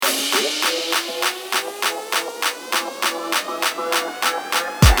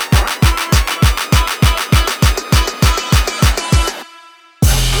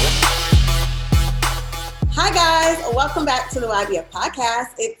welcome back to the YBF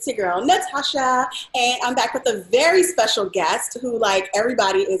podcast. It's your girl, Natasha, and I'm back with a very special guest who, like,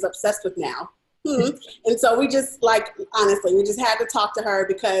 everybody is obsessed with now. And so we just, honestly, we just had to talk to her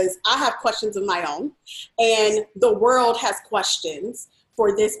because I have questions of my own, and the world has questions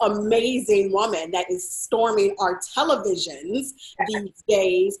for this amazing woman that is storming our televisions these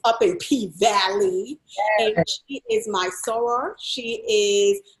days up in P Valley. And she is my soror. She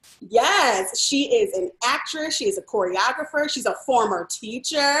is an actress. She is a choreographer. She's a former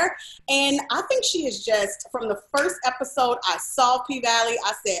teacher. And I think she is just, from the first episode I saw P Valley,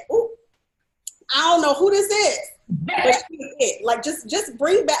 I said, ooh, I don't know who this is. But she is it. Like, just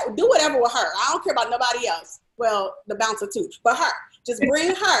bring back, do whatever with her. I don't care about nobody else. Well, the bouncer too, but her. Just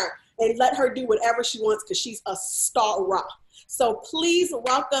bring her and let her do whatever she wants because she's a star. So please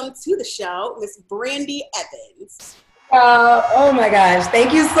welcome to the show, Miss Brandee Evans. Oh my gosh.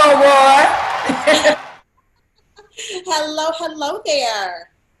 Thank you so much. Hello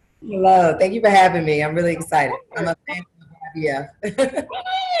there. Hello. Thank you for having me. I'm really excited. I'm a fan of the idea.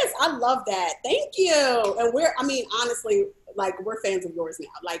 Yes, I love that. Thank you. And honestly, we're fans of yours now.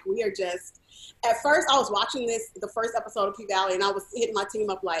 Like, we are just, at first I was watching the first episode of P Valley, and I was hitting my team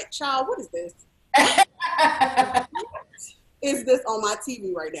up like, child, what is this? What is this on my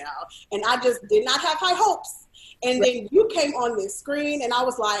TV right now? And I just did not have high hopes. And then you came on this screen, and I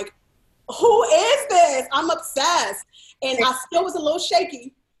was like, who is this? I'm obsessed. And I still was a little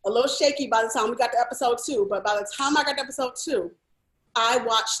shaky by the time we got to episode 2. But by the time I got to episode 2, I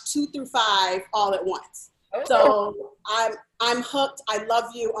watched 2 through 5 all at once. So I'm hooked. I love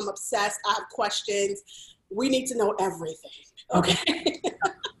you. I'm obsessed. I have questions. We need to know everything. Okay.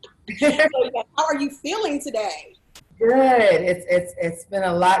 So, yeah, how are you feeling today? Good. It's been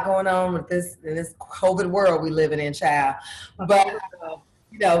a lot going on with this COVID world we living in, child. But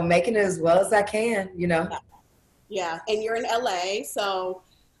making it as well as I can. Yeah, and you're in LA, so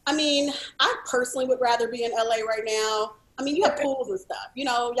I personally would rather be in LA right now. You have pools and stuff.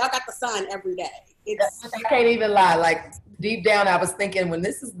 Y'all got the sun every day. I can't even lie. Like, deep down, I was thinking, when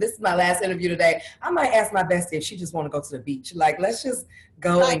this is my last interview today, I might ask my bestie if she just want to go to the beach. Like, let's just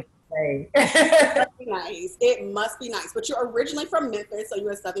go and play. It must be nice. It must be nice. But you're originally from Memphis, so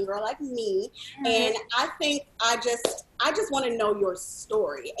you're a Southern girl like me. And I think I just want to know your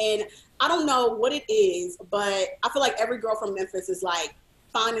story. And I don't know what it is, but I feel like every girl from Memphis is like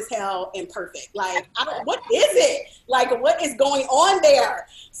fine as hell and perfect. Like, what is it? Like, what is going on there?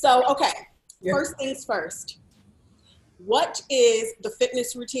 So, okay. First things first, what is the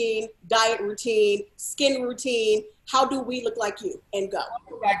fitness routine, diet routine, skin routine? How do we look like you? And go.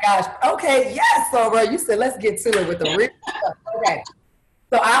 Oh my gosh. Okay. Yes. So, you said, let's get to it with the real stuff. Okay.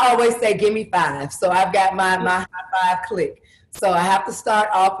 So I always say, give me 5. So I've got my high 5 click. So I have to start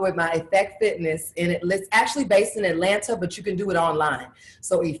off with my Effect Fitness, and it's actually based in Atlanta, but you can do it online.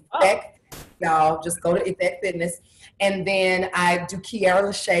 So y'all just go to Effect Fitness. And then I do Kiara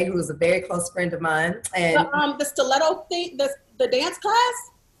Lachey, who is a very close friend of mine. And the stiletto thing, the dance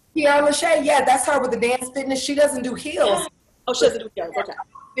class? Kiara Lachey, yeah, that's her with the dance fitness. She doesn't do heels. Oh, she doesn't do heels, okay.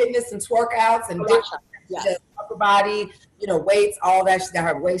 Fitness and twerkouts and upper body, weights, all that. She's got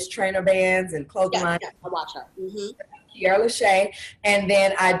her waist trainer bands and clothing line. Yeah, I watch her. Kiara Lachey. And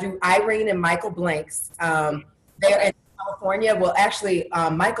then I do Irene and Michael Blanks. They're in California. Well, actually,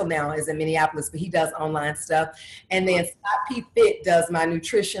 Michael now is in Minneapolis, but he does online stuff. And then Scott P. Fit does my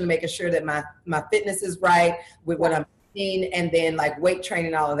nutrition, making sure that my fitness is right with what I'm eating, and then like weight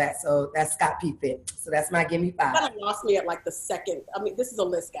training, all of that. So that's Scott P. Fit. So that's my give me 5. You kind of lost me at like the second. This is a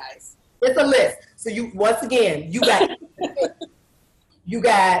list, guys. It's a list. So you got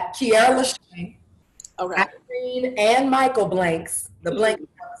Kiara Lachey, Irene and Michael Blanks, the Blank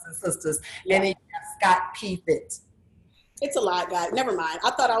brothers and sisters, and then you got Scott P. Fit. It's a lot, guys. Never mind. I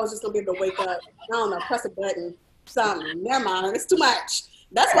thought I was just going to be able to wake up, I don't know, press a button, something. Never mind. It's too much.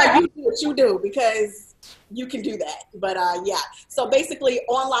 That's why you do what you do, because you can do that. But yeah. So basically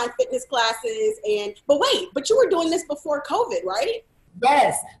online fitness classes but you were doing this before COVID, right?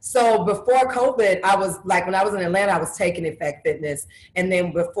 Yes. So before COVID, I was like, when I was in Atlanta, I was taking Effect Fitness. And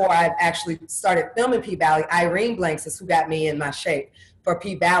then before I actually started filming P Valley, Irene Blanks is who got me in my shape for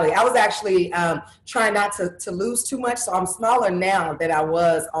P Valley. I was actually trying not to lose too much. So I'm smaller now than I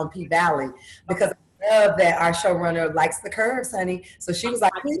was on P Valley, because I love that our showrunner likes the curves, honey. So she was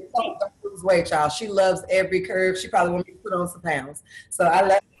like, please don't lose weight, y'all. She loves every curve. She probably wants me to put on some pounds. So I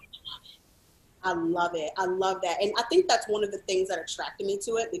love it. I love it. I love that. And I think that's one of the things that attracted me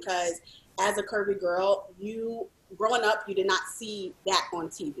to it, because as a curvy girl, growing up, you did not see that on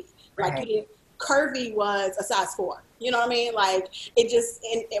TV. Like, curvy was a size 4. You know what I mean? Like, it just,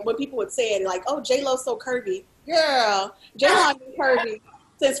 and when people would say it, like, oh, J-Lo's so curvy. Girl, J-Lo been curvy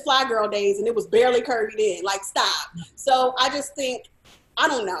since Fly Girl days, and it was barely curvy then. Like, stop. So I just think, I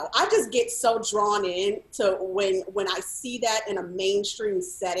don't know. I just get so drawn in to when I see that in a mainstream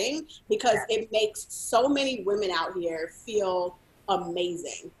setting, because it makes so many women out here feel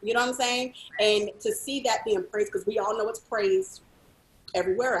amazing. You know what I'm saying? And to see that being praised, because we all know it's praised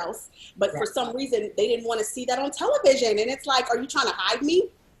everywhere else, but for some reason they didn't want to see that on television. And it's like, are you trying to hide me?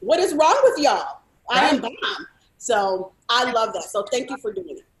 What is wrong with y'all? I am bomb. So I love that. So thank you for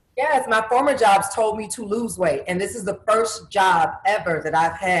doing it. Yes, my former jobs told me to lose weight. And this is the first job ever that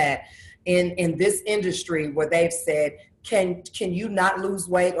I've had in this industry where they've said, can you not lose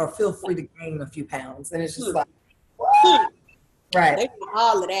weight, or feel free to gain a few pounds? And it's just like, what? Right. They do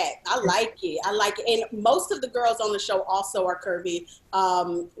all of that. I like it. I like it. And most of the girls on the show also are curvy.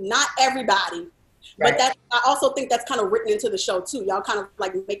 Not everybody. But that, I also think that's kind of written into the show too. Y'all kind of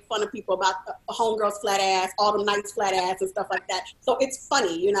like make fun of people about a homegirl's flat ass, all them nights flat ass and stuff like that. So it's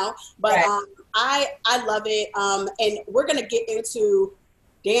funny, you know. But I love it. And we're gonna get into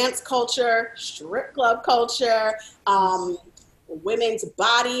dance culture, strip club culture, women's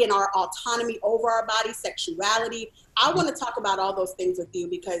body and our autonomy over our body, sexuality. I want to talk about all those things with you,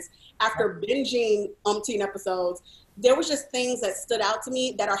 because after binging umpteen episodes, there was just things that stood out to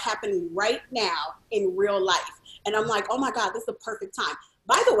me that are happening right now in real life. And I'm like, oh my God, this is the perfect time.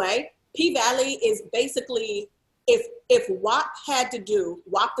 By the way, P-Valley is basically, if WAP had to do,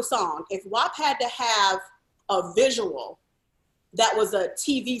 WAP the song, if WAP had to have a visual that was a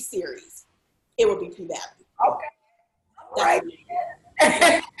TV series, it would be P-Valley. Okay. All right.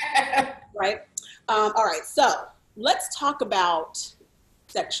 Right? All right, so let's talk about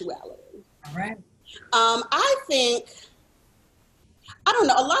sexuality. All right. I think, I don't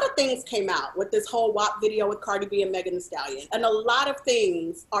know, a lot of things came out with this whole WAP video with Cardi B and Megan Thee Stallion, and a lot of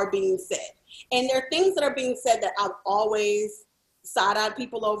things are being said. And there are things that are being said that I've always side-eyed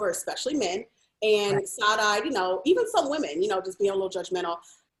people over, especially men, and side-eyed, you know, even some women, you know, just being a little judgmental.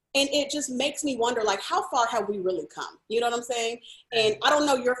 And it just makes me wonder, like, how far have we really come? You know what I'm saying? And I don't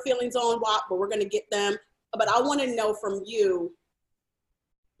know your feelings on WAP, but we're going to get them. But I want to know from you,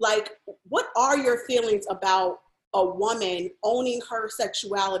 like, what are your feelings about a woman owning her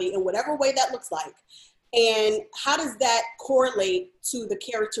sexuality in whatever way that looks like? And how does that correlate to the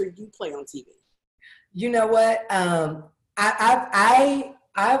character you play on TV? You know what? I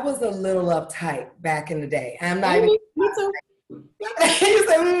was a little uptight back in the day. I'm not even. Me too. You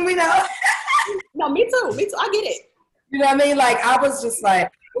say, we know. No, me too. Me too. I get it. You know what I mean? Like, I was just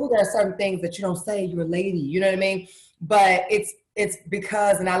like, oh, there are certain things that you don't say. You're a lady. You know what I mean? But it's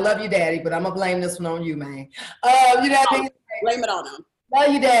because, and I love you, Daddy, but I'm gonna blame this one on you, man. You know what I mean? Blame it on him.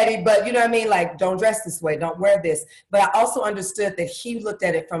 Love you, Daddy, but you know what I mean? Like, don't dress this way, don't wear this. But I also understood that he looked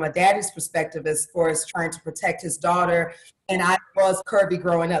at it from a daddy's perspective as far as trying to protect his daughter. And I was curvy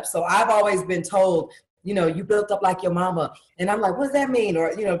growing up. So I've always been told, you know, you built up like your mama. And I'm like, what does that mean?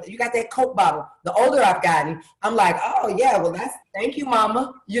 Or, you know, you got that Coke bottle. The older I've gotten, I'm like, oh yeah, well thank you,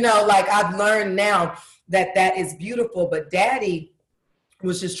 mama. You know, like, I've learned now that that is beautiful. But Daddy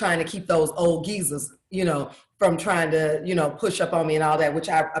was just trying to keep those old geezers, you know, from trying to, you know, push up on me and all that, which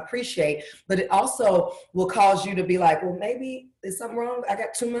I appreciate. But it also will cause you to be like, well, maybe there's something wrong. I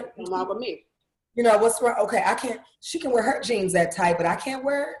got too much. What's wrong with me? You know, what's wrong? Okay, I can't, she can wear her jeans that tight, but I can't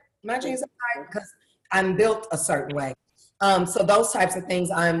wear my jeans that tight because I'm built a certain way. So those types of things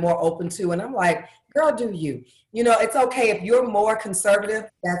I'm more open to. And I'm like, girl, do you? You know, it's okay. If you're more conservative,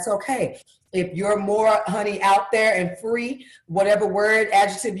 that's okay. If you're more, honey, out there and free, whatever word,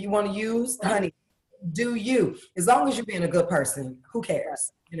 adjective you want to use, honey, do you. As long as you're being a good person, who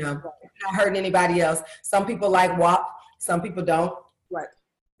cares? You know, not hurting anybody else. Some people like WAP, some people don't. Right.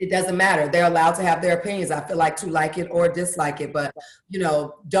 It doesn't matter. They're allowed to have their opinions. I feel like to like it or dislike it, but you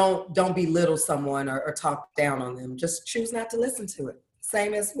know, don't belittle someone or talk down on them. Just choose not to listen to it.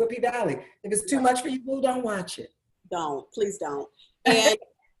 Same as with P-Valley. If it's too much for you, boo, don't watch it. Don't, please don't. And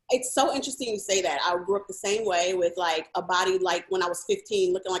it's so interesting you say that. I grew up the same way with like a body like when I was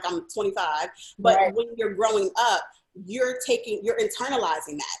 15, looking like I'm 25. But when you're growing up, you're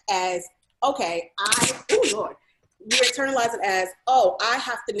internalizing that as, okay, oh Lord, you're internalizing as, oh, I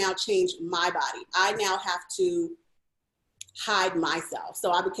have to now change my body. I now have to hide myself.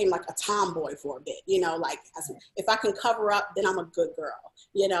 So I became like a tomboy for a bit, you know, like if I can cover up, then I'm a good girl,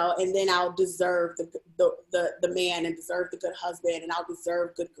 you know, and then I'll deserve the man and deserve the good husband, and I'll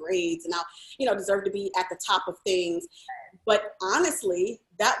deserve good grades, and I'll, you know, deserve to be at the top of things. But honestly,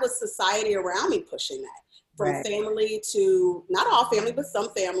 that was society around me pushing that. From family to, not all family, but some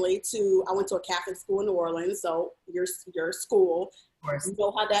family to, I went to a Catholic school in New Orleans. So your school, You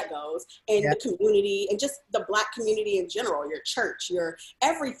know how that goes. And the community and just the Black community in general, your church, your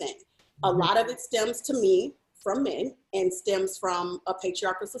everything. A lot of it stems to me from men and stems from a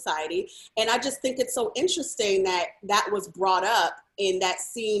patriarchal society. And I just think it's so interesting that that was brought up in that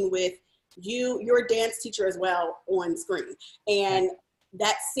scene with you're a dance teacher as well on screen. And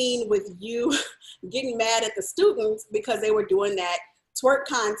that scene with you getting mad at the students because they were doing that twerk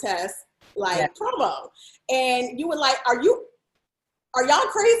contest, like promo. And you were like, are y'all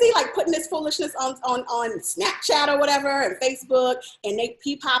crazy? Like putting this foolishness on Snapchat or whatever and Facebook, and they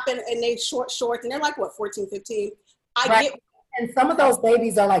peep-hopping and they shorts, and they're like, what, 14, 15? I get. And some of those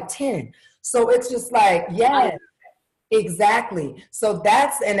babies are like 10. So it's just like, exactly. So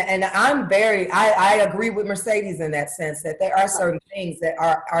that's, and I agree with Mercedes in that sense, that there are certain things that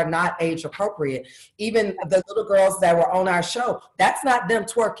are not age appropriate. Even the little girls that were on our show, that's not them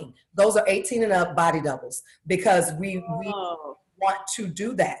twerking. Those are 18 and up body doubles, because we want to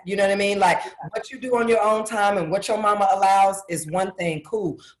do that. You know what I mean? Like what you do on your own time and what your mama allows is one thing,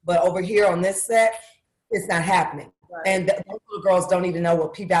 cool. But over here on this set, it's not happening. Right. And those little girls don't even know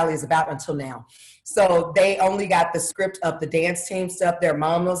what P-Valley is about until now. So they only got the script of the dance team stuff. Their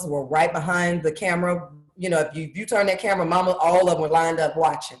mamas were right behind the camera. You know, if you turn that camera, mama, all of them were lined up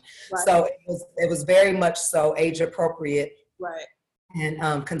watching. Right. So it was very much so age appropriate. Right.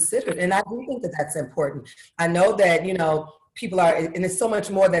 And considered. And I do think that that's important. I know that, you know, people are, and there's so much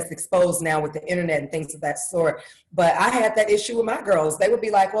more that's exposed now with the internet and things of that sort. But I had that issue with my girls. They would be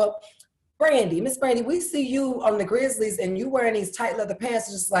like, well, Miss Brandee, we see you on the Grizzlies and you wearing these tight leather pants.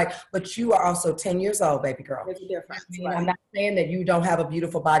 It's just like, but you are also 10 years old, baby girl. There's a difference. I mean, I'm not saying that you don't have a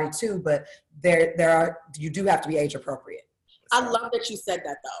beautiful body too, but you do have to be age appropriate. I love that you said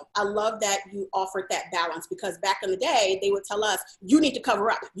that though. I love that you offered that balance, because back in the day, they would tell us, you need to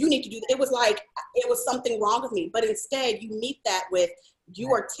cover up. You need to do that. It was like, it was something wrong with me. But instead you meet that with,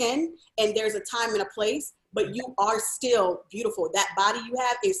 you are 10 and there's a time and a place, but you are still beautiful. That body you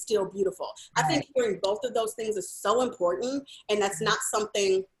have is still beautiful. I think hearing both of those things is so important, and that's not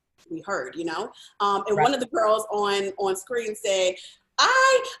something we heard, you know? And one of the girls on screen said,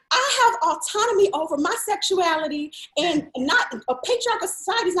 I have autonomy over my sexuality, and not a patriarchal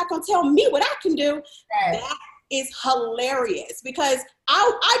society is not going to tell me what I can do. Right. That is hilarious, because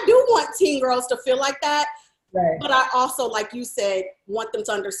I do want teen girls to feel like that. Right. But I also, like you said, want them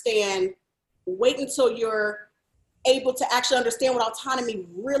to understand, wait until you're able to actually understand what autonomy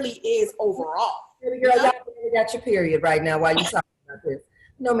really is overall. Girl, y'all got your period right now while you're talking about this.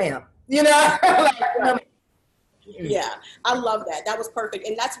 No, ma'am. You know? No, yeah, I love that. That was perfect.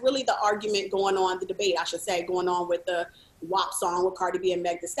 And that's really the argument going on, the debate, I should say, going on with the WAP song with Cardi B and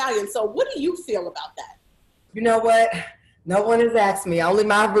Meg Thee Stallion. So what do you feel about that? You know what? No one has asked me. Only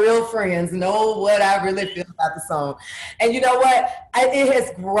my real friends know what I really feel about the song. And you know what? It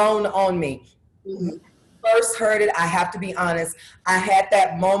has grown on me. Mm-hmm. First heard it, I have to be honest, I had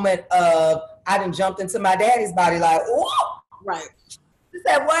that moment of, I done jumped into my daddy's body like, whoa! Right. Is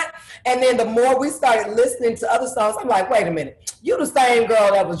that what? And then the more we started listening to other songs, I'm like, wait a minute. You the same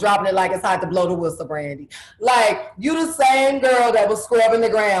girl that was dropping it like it's hot to blow the whistle, Brandee. Like, you the same girl that was scrubbing the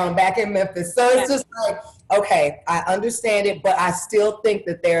ground back in Memphis. So it's just like, okay, I understand it, but I still think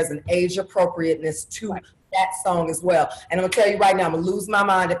that there's an age appropriateness to that song as well. And I'm gonna tell you right now, I'm gonna lose my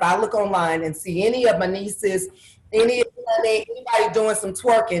mind if I look online and see any of my nieces, anybody doing some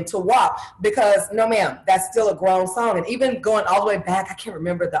twerking to WAP, because no ma'am, that's still a grown song. And even going all the way back, I can't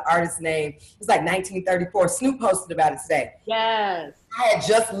remember the artist's name. It's like 1934. Snoop posted about it today. Yes. I had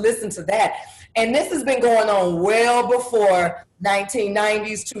just listened to that. And this has been going on well before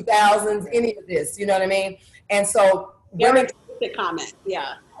 1990s, 2000s, any of this, you know what I mean? And so women comment,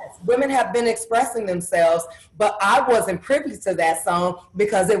 yeah. Women have been expressing themselves, but I wasn't privy to that song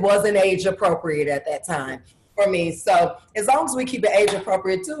because it wasn't age appropriate at that time for me. So as long as we keep it age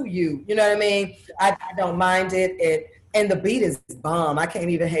appropriate to you know what I mean? I don't mind it. And the beat is bomb. I can't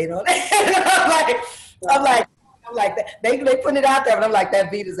even hate on it. I'm like that. They putting it out there, but I'm like,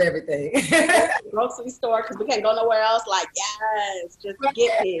 that beat is everything. Grocery store, because we can't go nowhere else. Like, yes, just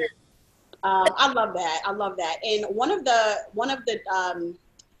get here. I love that. I love that. And one of the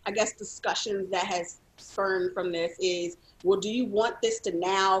I guess discussions that has spurned from this is, well, do you want this to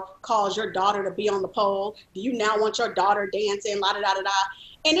now cause your daughter to be on the pole? Do you now want your daughter dancing, la da da da da?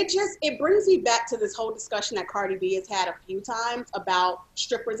 And it brings me back to this whole discussion that Cardi B has had a few times about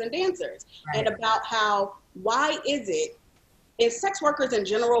strippers and dancers, and about how, why is it, and sex workers in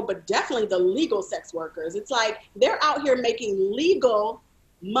general, but definitely the legal sex workers, it's like they're out here making legal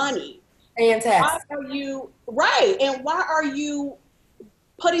money. Fantastic. Why are you, right, and why are you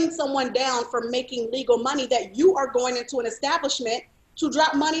putting someone down for making legal money that you are going into an establishment to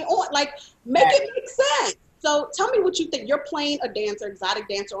drop money on. Like, make it make sense. So tell me what you think. You're playing a dancer, exotic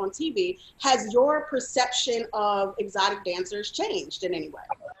dancer on TV. Has your perception of exotic dancers changed in any way?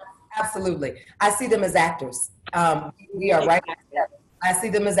 Absolutely. I see them as actors. We are right. Exactly. I see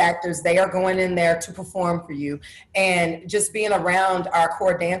them as actors. They are going in there to perform for you. And just being around our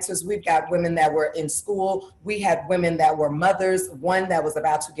core dancers, we've got women that were in school. We had women that were mothers, one that was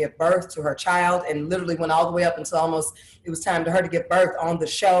about to give birth to her child and literally went all the way up until almost it was time to her to give birth on the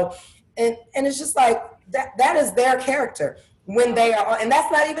show. And it's just like that is their character when they are on, and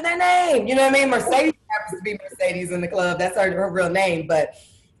that's not even their name. You know what I mean? Mercedes happens to be Mercedes in the club. That's her real name. But,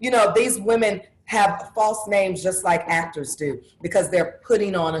 these women have false names just like actors do because they're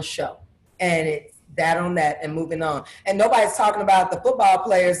putting on a show, and it's that on that and moving on. And nobody's talking about the football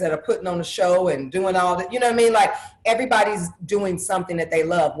players that are putting on a show and doing all that. You know what I mean? Like, everybody's doing something that they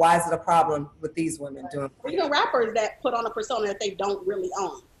love. Why is it a problem with these women doing? Rappers that put on a persona that they don't really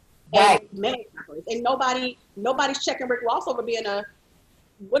own. Right. And many rappers. And nobody's checking Rick Ross over being a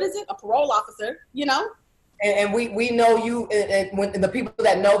parole officer, And we know you, and when the people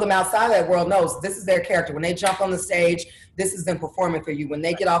that know them outside of that world knows this is their character. When they jump on the stage, this is them performing for you. When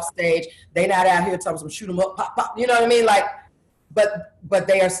they get off stage, they not out here telling them shoot them up, pop, pop. You know what I mean? Like, but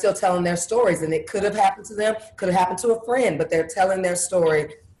they are still telling their stories, and it could have happened to them, could have happened to a friend, but they're telling their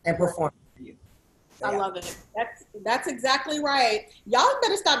story and performing for you. So, I love it. That's exactly right. Y'all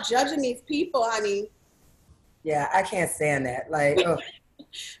better stop judging these people, honey. Yeah, I can't stand that. Like, oh.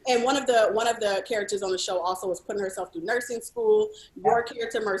 And one of the characters on the show also was putting herself through nursing school. Your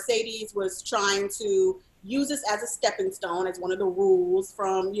character Mercedes was trying to use this as a stepping stone, as one of the rules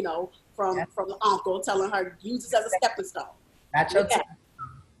from the uncle telling her use this as a stepping stone. That's your time.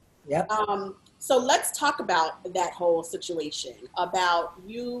 Yep. So let's talk about that whole situation about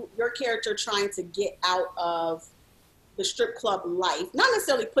your character trying to get out of the strip club life, not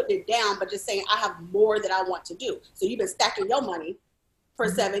necessarily putting it down, but just saying I have more that I want to do. So you've been stacking your money for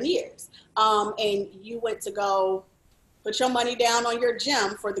 7 years. And you went to go put your money down on your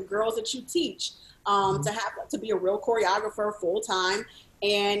gym for the girls that you teach, to be a real choreographer full time.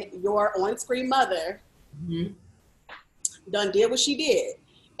 And your on-screen mother done did what she did.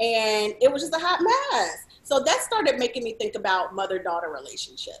 And it was just a hot mess. So that started making me think about mother-daughter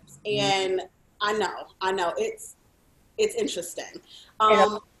relationships. And I know it's interesting. We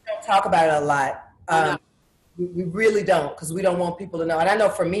don't talk about it a lot. We really don't, because we don't want people to know. And I know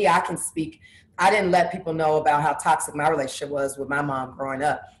for me, I can speak. I didn't let people know about how toxic my relationship was with my mom growing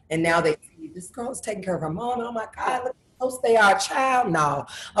up. And now they see this girl's taking care of her mom. Oh my God, look how close they are, child. No.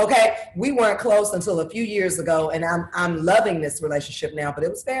 Okay. We weren't close until a few years ago. And I'm loving this relationship now, but it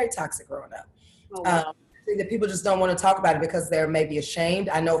was very toxic growing up. Oh, wow. I think that people just don't want to talk about it because they're maybe ashamed.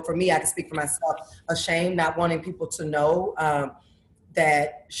 I know for me, I can speak for myself, ashamed, not wanting people to know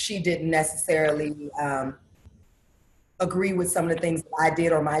that she didn't necessarily agree with some of the things that I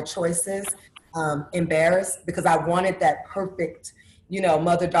did or my choices, embarrassed because I wanted that perfect,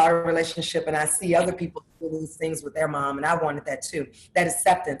 mother-daughter relationship. And I see other people do these things with their mom, and I wanted that too. That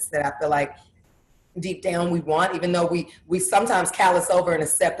acceptance that I feel like deep down we want, even though we sometimes callous over and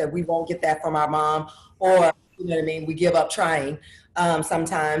accept that we won't get that from our mom, or, we give up trying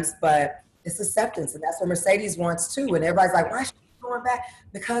sometimes, but it's acceptance. And that's what Mercedes wants too. And everybody's like, why is she going back?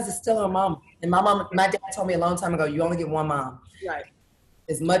 Because it's still her mom. And my dad told me a long time ago, you only get one mom. Right.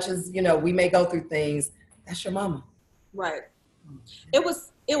 As much as, we may go through things, that's your mama. Right. It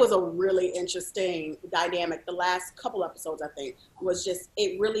was a really interesting dynamic. The last couple episodes, I think, was just,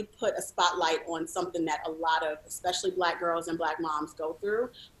 it really put a spotlight on something that a lot of, especially Black girls and Black moms go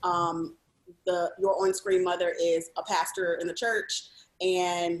through. Your on-screen mother is a pastor in the church,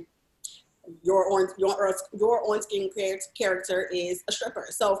 and your on-screen character is a stripper.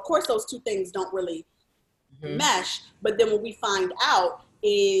 So of course those two things don't really mesh. But then what we find out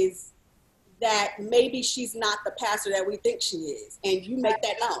is that maybe she's not the pastor that we think she is, and you make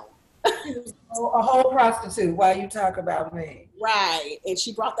that known. A whole prostitute while you talk about me. Right. And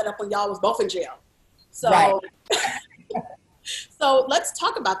she brought that up when y'all was both in jail. So right. So let's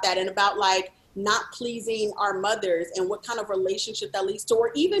talk about that, and about like not pleasing our mothers and what kind of relationship that leads to,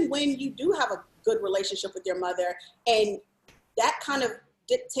 or even when you do have a good relationship with your mother and that kind of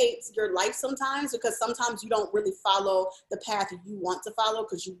dictates your life sometimes, because sometimes you don't really follow the path you want to follow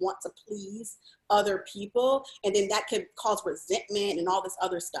because you want to please other people, and then that could cause resentment and all this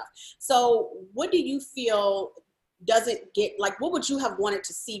other stuff. So what do you feel doesn't get, like, what would you have wanted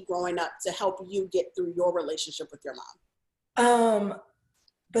to see growing up to help you get through your relationship with your mom?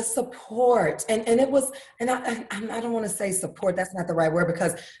 the support, and it was, and I don't want to say support, that's not the right word,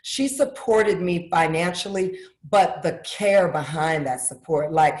 because she supported me financially, but the care behind that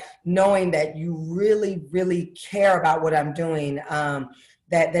support, like knowing that you really, really care about what I'm doing,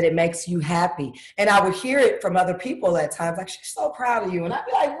 that it makes you happy. And I would hear it from other people at times, like, she's so proud of you. And I'd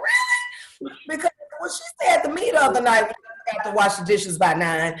be like, really? Because what she said to me the other night, when I got to wash the dishes by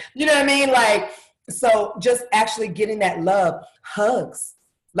 9, you know what I mean? Like, so just actually getting that love, hugs.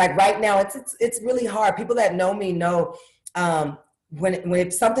 Like right now, it's really hard. People that know me know,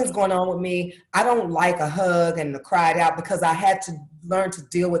 when something's going on with me, I don't like a hug and a cried out, because I had to learn to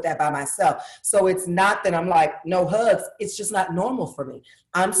deal with that by myself. So it's not that I'm like, no hugs. It's just not normal for me.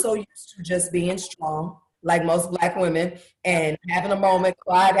 I'm so used to just being strong, like most Black women, and having a moment,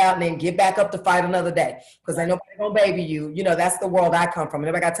 cried out, and then get back up to fight another day. Because ain't nobody gonna baby you. You know, that's the world I come from. And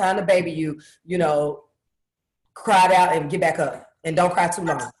if I got time to baby you, you know, cried out and get back up. And don't cry too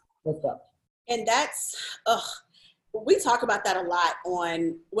long. What's up? And that's, we talk about that a lot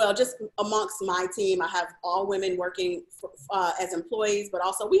on, well, just amongst my team. I have all women working as employees, but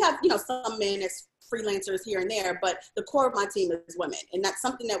also we have, some men as freelancers here and there, but the core of my team is women. And that's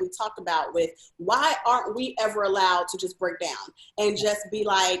something that we talk about with, why aren't we ever allowed to just break down and just be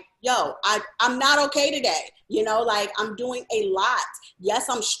like, yo, I'm not okay today. Like, I'm doing a lot. Yes,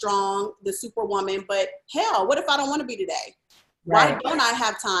 I'm strong, the superwoman, but hell, what if I don't want to be today? Right. Why don't I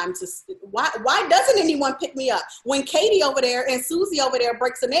have time to, why doesn't anyone pick me up? When Katie over there and Susie over there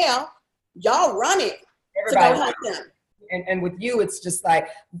breaks a nail, y'all run it to go help them. And with you, it's just like,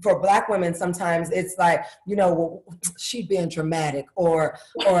 for Black women, sometimes it's like, well, she being dramatic, or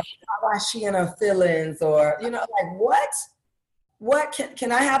why is she in her feelings, or, like, what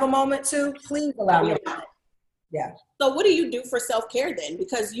can I have a moment too? Please allow me. Yeah. So what do you do for self-care then?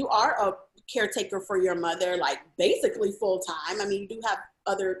 Because you are a caretaker for your mother, like basically full time. I mean, you do have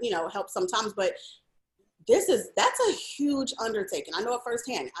other, help sometimes, but that's a huge undertaking. I know it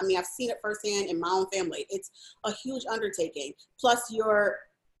firsthand. I mean, I've seen it firsthand in my own family. It's a huge undertaking. Plus you're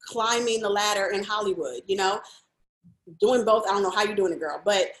climbing the ladder in Hollywood, doing both. I don't know how you're doing it, girl,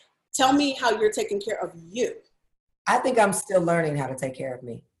 but tell me how you're taking care of you. I think I'm still learning how to take care of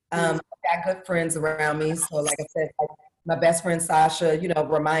me. I've got good friends around me. So like I said, my best friend Sasha,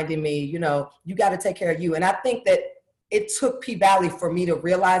 reminding me, you got to take care of you. And I think that it took P-Valley for me to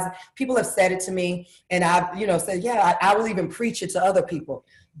realize it. People have said it to me, and I've, said, yeah, I will even preach it to other people.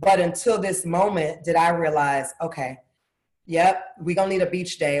 But until this moment did I realize, okay, yep, we're going to need a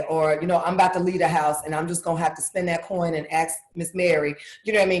beach day, or, I'm about to leave the house and I'm just going to have to spend that coin and ask Miss Mary,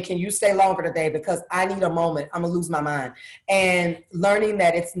 can you stay longer today? Because I need a moment. I'm going to lose my mind. And learning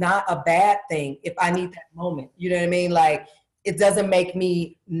that it's not a bad thing if I need that moment. You know what I mean? Like, it doesn't make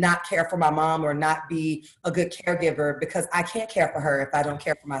me not care for my mom or not be a good caregiver, because I can't care for her if I don't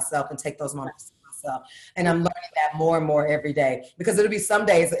care for myself and take those moments for myself. And I'm learning that more and more every day, because it'll be some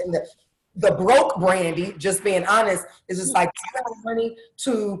days in the broke Brandee, just being honest, is just like, you have money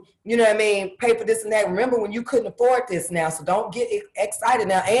to, pay for this and that. Remember when you couldn't afford this now, so don't get excited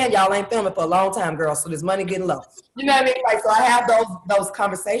now. And y'all ain't filming for a long time, girl, so this money getting low. You know what I mean? Like, so I have those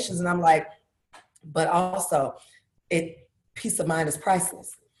conversations, and I'm like, but also, peace of mind is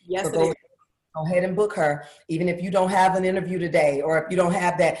priceless. Yes, so go ahead and book her, even if you don't have an interview today, or if you don't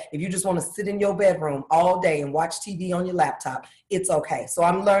have that, if you just want to sit in your bedroom all day and watch TV on your laptop, it's okay. So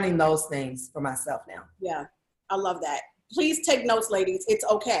I'm learning those things for myself now. Yeah, I love that. Please take notes, ladies. It's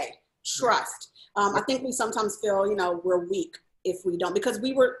okay. Trust. I think we sometimes feel, we're weak if we don't, because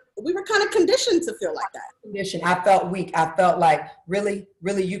we were kind of conditioned to feel like that. I felt weak. I felt like, really,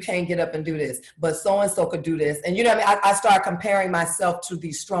 you can't get up and do this, but so-and-so could do this. And I started comparing myself to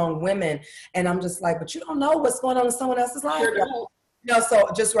these strong women, and I'm just like, but you don't know what's going on in someone else's life. So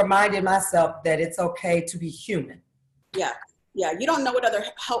just reminded myself that it's okay to be human. Yeah. Yeah. You don't know what other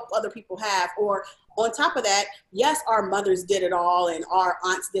help other people have, or on top of that, yes, our mothers did it all, and our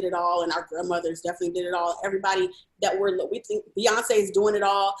aunts did it all, and our grandmothers definitely did it all. Everybody that we think Beyonce is doing it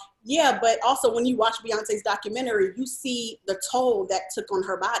all. Yeah, but also when you watch Beyonce's documentary, you see the toll that took on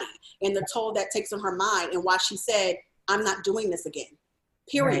her body and the toll that takes on her mind, and why she said, I'm not doing this again,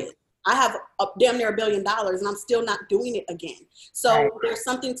 period. Right. I have damn near $1 billion and I'm still not doing it again. So there's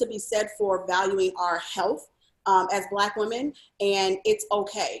something to be said for valuing our health as Black women, and it's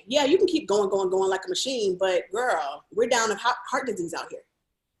okay. Yeah, you can keep going like a machine, but girl, we're down of heart disease out here.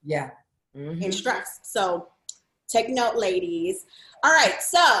 Yeah. And stress. So take note, ladies. All right,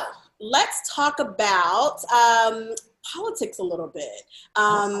 so let's talk about politics a little bit.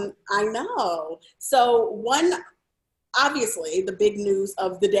 I know. So obviously the big news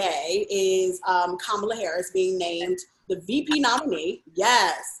of the day is Kamala Harris being named the VP nominee,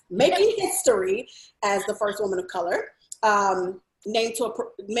 yes, making history as the first woman of color, named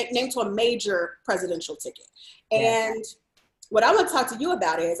to a major presidential ticket. And what I want to talk to you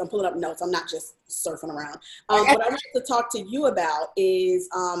about is, I'm pulling up notes, I'm not just surfing around. What I want to talk to you about is,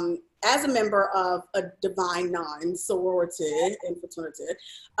 as a member of a Divine Nine sorority and fraternity,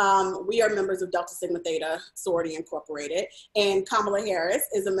 we are members of Delta Sigma Theta Sorority Incorporated, and Kamala Harris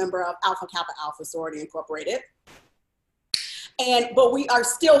is a member of Alpha Kappa Alpha Sorority Incorporated. But we are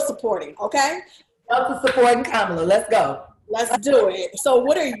still supporting, okay? Delta supporting Kamala, let's go. Let's do it. So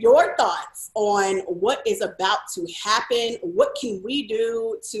what are your thoughts on what is about to happen? What can we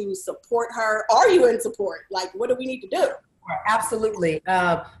do to support her? Are you in support? Like, what do we need to do? Absolutely.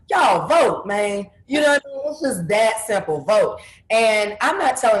 Y'all vote, man. You know what I mean? It's just that simple. Vote. And I'm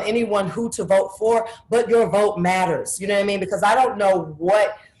not telling anyone who to vote for, but your vote matters. You know what I mean? Because I don't know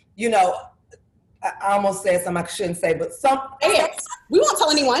what, you know, I almost said something I shouldn't say, but we won't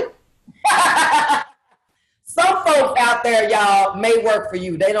tell anyone. Some folks out there, y'all, may work for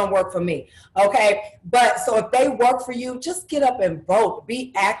you. They don't work for me, okay? But so if they work for you, just get up and vote.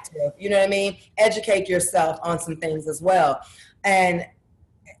 Be active, you know what I mean? Educate yourself on some things as well. And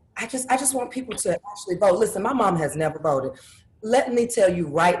I just want people to actually vote. Listen, my mom has never voted. Let me tell you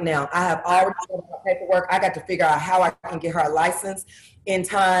right now, I have already done my paperwork. I got to figure out how I can get her a license in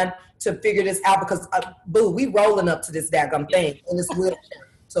time to figure this out because, boo, we rolling up to this daggum thing in this wheelchair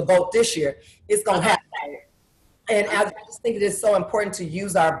to vote this year. It's going to happen. And I just think it is so important to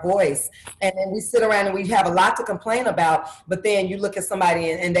use our voice. And then we sit around and we have a lot to complain about, but then you look at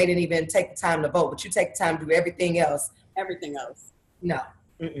somebody and they didn't even take the time to vote, but you take the time to do everything else. Everything else. No.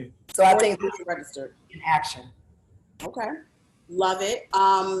 Mm-mm. So I think it's registered in action. Okay. Love it.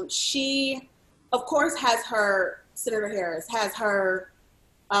 She, of course, has her, Senator Harris, has her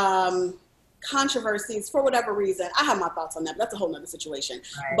controversies for whatever reason. I have my thoughts on that, but that's a whole nother situation.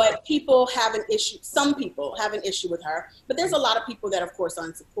 Right. But people have an issue, some people have an issue with her, but there's a lot of people that of course are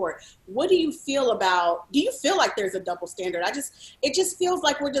in support. What do you feel about, do you feel like there's a double standard? It just feels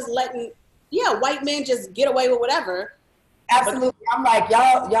like we're just letting, white men just get away with whatever. Absolutely. I'm like,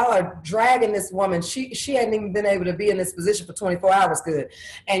 y'all are dragging this woman. She hadn't even been able to be in this position for 24 hours good.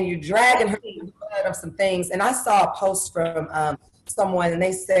 And you're dragging her of some things. And I saw a post from someone and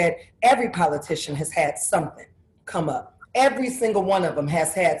they said every politician has had something come up. Every single one of them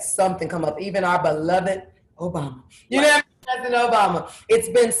has had something come up. Even our beloved Obama. You know, President Obama. It's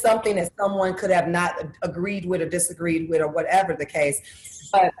been something that someone could have not agreed with or disagreed with or whatever the case.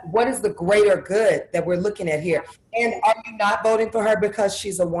 But what is the greater good that we're looking at here? And are you not voting for her because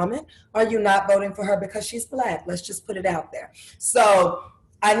she's a woman? Are you not voting for her because she's Black? Let's just put it out there. So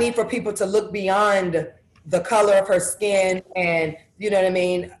I need for people to look beyond the color of her skin and, you know what I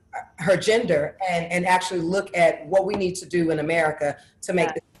mean, her gender, and actually look at what we need to do in America to make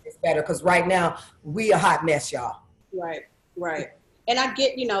this better. Because right now, we a hot mess, y'all. Right. And I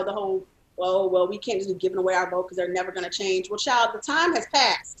get, the whole, well, we can't just be giving away our vote because they're never going to change. Well, child, the time has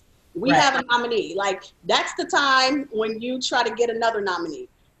passed. We have a nominee. Like, that's the time when you try to get another nominee.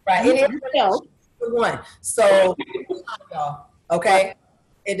 Right. It is the one. So, okay?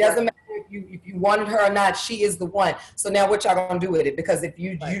 It doesn't matter if you wanted her or not. She is the one. So now what y'all going to do with it? Because if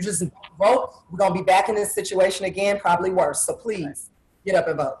you just vote, we're going to be back in this situation again, probably worse. So please, get up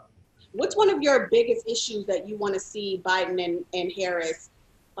and vote. What's one of your biggest issues that you want to see Biden and Harris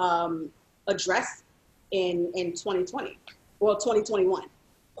address in 2020 or 2021?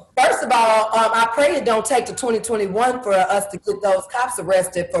 First of all, I pray it don't take to 2021 for us to get those cops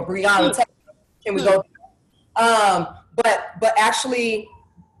arrested for Breonna Taylor. Can we go? But actually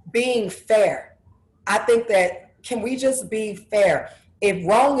being fair. I think that, can we just be fair? If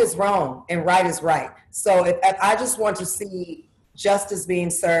wrong is wrong and right is right. So if I just want to see justice being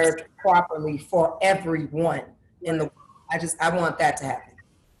served properly for everyone in the world. I want that to happen.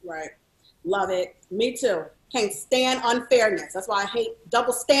 Right. Love it. Me too. Can't stand unfairness. That's why I hate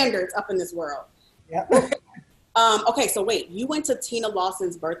double standards up in this world. Yep. Okay, so wait, you went to Tina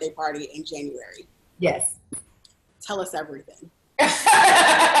Lawson's birthday party in January. Yes. Tell us everything.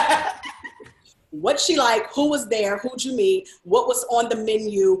 What's she like? Who was there? Who'd you meet? What was on the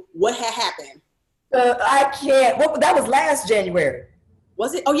menu? What had happened? I can't. That was last January.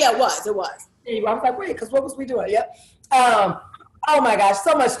 Was it? Oh yeah, it was. It was. I was like, wait, because what was we doing? Yep. Oh my gosh,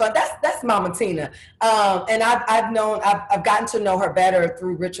 so much fun. That's Mama Tina. And I've gotten to know her better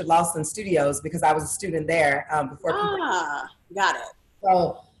through Richard Lawson Studios because I was a student there before. Got it.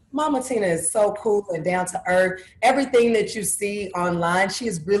 So Mama Tina is so cool and down to earth. Everything that you see online, she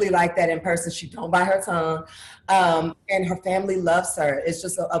is really like that in person. She don't bite her tongue. And her family loves her. It's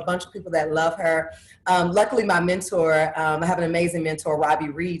just a bunch of people that love her. Luckily, my mentor, I have an amazing mentor, Robbie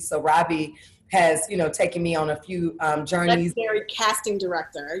Reed. So Robbie has, taken me on a few journeys. Legendary casting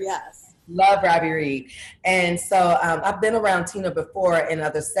director, yes. Love Robbie Reed. And so I've been around Tina before in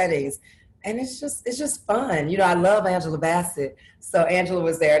other settings. And it's just fun. I love Angela Bassett. So Angela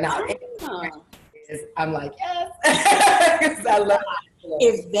was there. Now, I'm like, yes. Because I love Angela.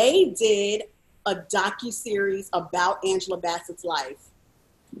 If they did a docuseries about Angela Bassett's life,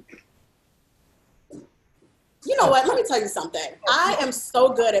 you know what? Let me tell you something. I am so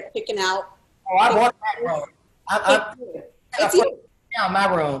good at picking out. Oh, I want that role. It's you. In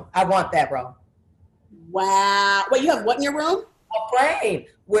my room. I want that role. Wow. Wait, you have what in your room? A frame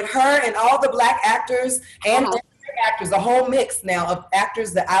with her and all the Black actors and actors, a whole mix now of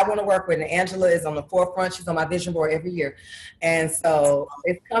actors that I want to work with. And Angela is on the forefront. She's on my vision board every year. And so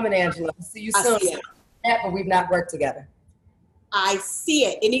it's coming, Angela. See you soon. But we've not worked together. I see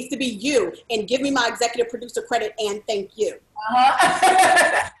it. It needs to be you. And give me my executive producer credit and thank you.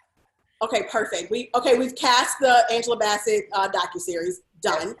 Okay, perfect. We've cast the Angela Bassett docuseries.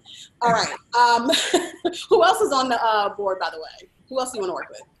 Done. All right. Who else is on the board, by the way? Who else do you want to work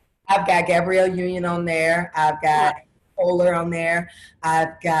with? I've got Gabrielle Union on there. I've got Polar on there.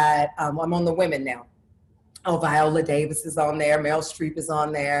 I've got, I'm on the women now. Oh, Viola Davis is on there. Meryl Streep is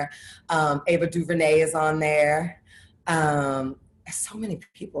on there. Ava DuVernay is on there. There's so many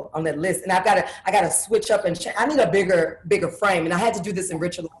people on that list. And I gotta switch up and change. I need a bigger frame. And I had to do this in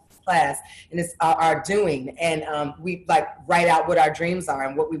Richard class, and it's our doing, and we like write out what our dreams are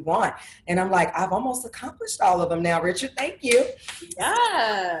and what we want, and I'm like, I've almost accomplished all of them now, Richard. Thank you.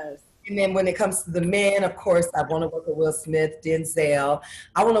 Yes. And then when it comes to the men, of course, I want to work with Will Smith, Denzel.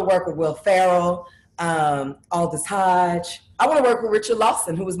 I want to work with Will Ferrell, Aldous Hodge. I want to work with Richard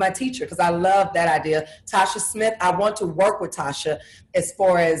Lawson, who was my teacher, because I love that idea. Tasha Smith, I want to work with Tasha as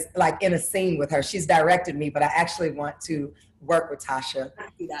far as like in a scene with her. She's directed me, but I actually want to work with Tasha. I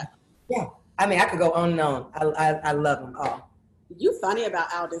see that. Yeah, I mean, I could go on and on. I love them all. You funny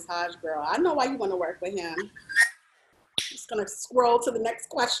about Aldous Hodge, girl. I know why you want to work with him. Just gonna scroll to the next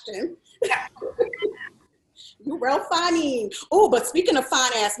question. You real funny. Oh, but speaking of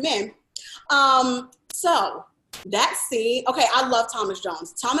fine ass men, so that scene. Okay, I love Thomas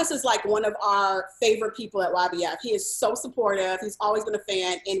Jones. Thomas is like one of our favorite people at YBF. He is so supportive. He's always been a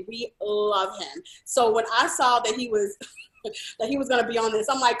fan, and we love him. So when I saw that he was going to be on this,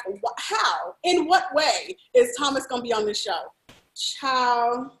 I'm like, how? In what way is Thomas going to be on this show?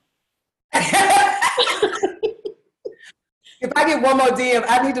 Ciao. If I get one more DM,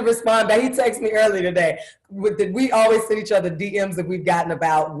 I need to respond back. He texted me earlier today. We always send each other DMs that we've gotten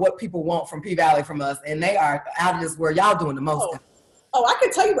about what people want from P-Valley from us, and they are out of this world. Y'all doing the most. Oh, I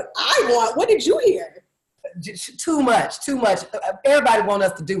can tell you what I want. What did you hear? Too much. Everybody want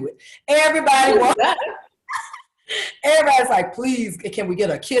us to do it. Everybody wants. Everybody's like, please, can we get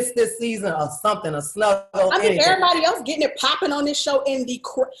a kiss this season or something, a snuggle? I mean, everybody else getting it popping on this show in the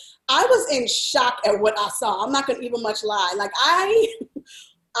I was in shock at what I saw. I'm not going to even much lie. Like,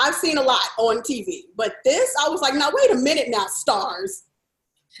 I've seen a lot on TV, but this, I was like, now, wait a minute now, stars.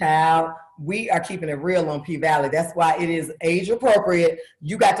 Child, we are keeping it real on P-Valley. That's why it is age appropriate.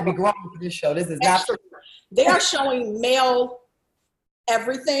 You got to be grown for this show. This is not true. They are showing male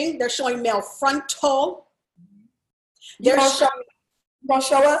everything. They're showing male frontal. You gonna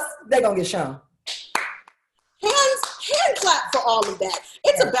show us? They're gonna get shown. Hand clap for all of that.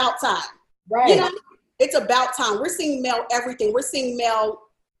 It's about time. Right. You know, it's about time. We're seeing male everything. We're seeing male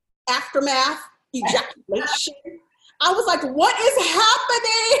aftermath, ejaculation. I was like, what is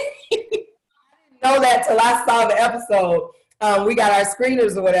happening? I didn't know that till I saw the episode. We got our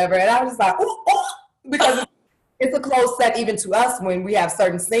screeners or whatever, and I was like, ooh, because it's a closed set even to us when we have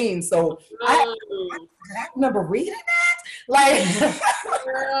certain scenes. So I remember reading that. Like,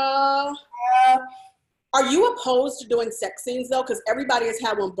 are you opposed to doing sex scenes though? Because everybody has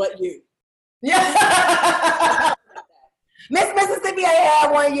had one but you. Yeah. Miss Mississippi ain't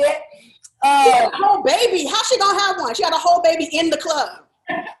had one yet. She had a whole baby. How's she gonna have one? She had a whole baby in the club.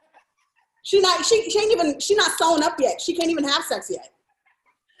 She's not sewn up yet. She can't even have sex yet.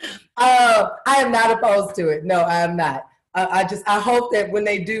 I am not opposed to it. No, I am not. I hope that when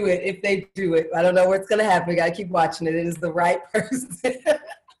they do it, if they do it, I don't know what's going to happen. We got to keep watching it. It is the right person.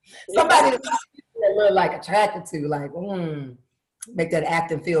 Somebody that look like attracted to, like, make that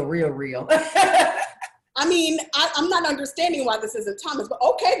acting feel real. I mean, I'm not understanding why this isn't Thomas, but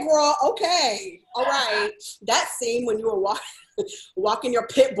okay, girl, okay. All right. That scene when you were walking, walking your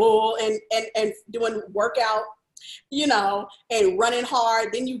pit bull and doing workout, you know, and running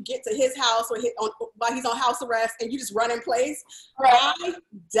hard. Then you get to his house while he's on house arrest and you just run in place. Right. I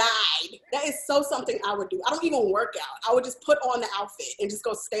died. That is something I would do. I don't even work out. I would just put on the outfit and just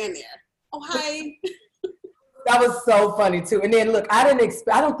go stand there. Oh, hi. That was so funny too. And then look, I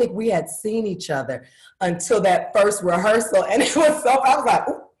don't think we had seen each other until that first rehearsal. And it was I was like,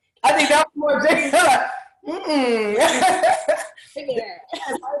 ooh, I think that was more like, yeah.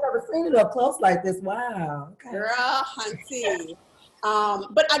 I've never seen it up close like this. Wow. Okay. Girl, hunty.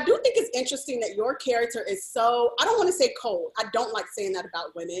 But I do think it's interesting that your character is so, I don't want to say cold. I don't like saying that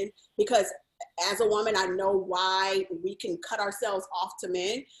about women because as a woman, I know why we can cut ourselves off to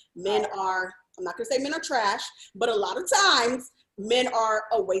men. Men are, I'm not going to say men are trash, but a lot of times men are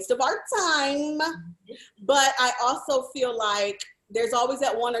a waste of our time. But I also feel like there's always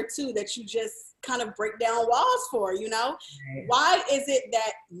that one or two that you just kind of break down walls for, you know? Right. Why is it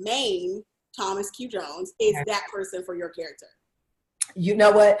that Maine, Thomas Q. Jones, is that person for your character? You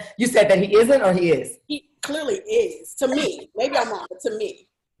know what? You said that he isn't or he is? He clearly is, to me. Maybe I'm wrong, but to me.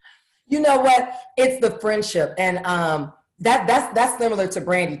 You know what? It's the friendship. And that's similar to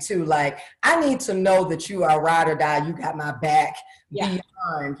Brandee too. Like, I need to know that you are ride or die. You got my back beyond.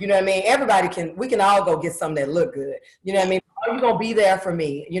 You know what I mean? We can all go get something that look good. You know what I mean? Are you going to be there for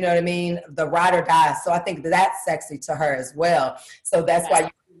me? You know what I mean? The ride or die. So I think that's sexy to her as well. So that's why you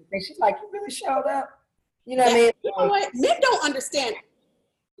think she's like, you really showed up. You know what I mean? You know what? Men don't understand.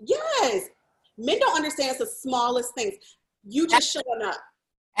 Yes. Men don't understand it's the smallest things. You just showing up.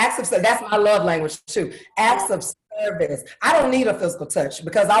 Acts of service. That's my love language too. Acts of service. I don't need a physical touch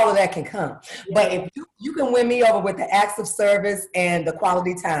because all of that can come. Yeah. But if you can win me over with the acts of service and the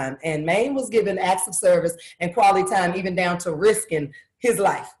quality time. And Maine was given acts of service and quality time, even down to risking his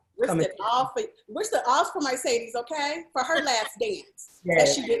life. Risk it all for Mercedes, okay? For her last dance. That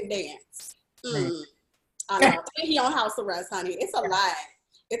she didn't dance. I know. And he on house arrest, honey. It's a lot.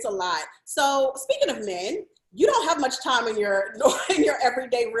 It's a lot. So speaking of men, you don't have much time in your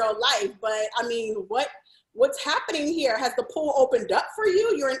everyday real life, but I mean, what's happening here? Has the pool opened up for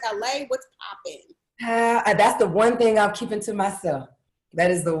you? You're in LA. What's popping? That's the one thing I'm keeping to myself.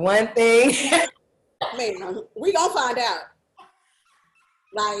 That is the one thing. Man, we gonna find out.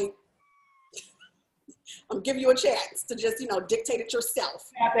 Like, I'm giving you a chance to just, dictate it yourself.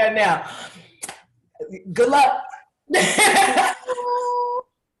 Out there now. Good luck.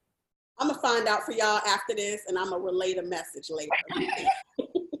 I'm gonna find out for y'all after this, and I'm gonna relay the message later.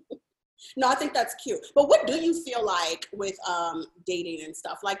 No, I think that's cute. But what do you feel like with dating and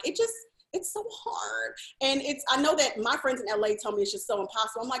stuff? Like, it's so hard. And I know that my friends in LA tell me it's just so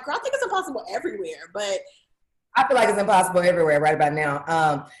impossible. I'm like, girl, I think it's impossible everywhere. But I feel like it's impossible everywhere right about now.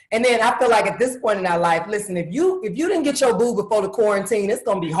 And then I feel like at this point in our life, listen, if you didn't get your boo before the quarantine, it's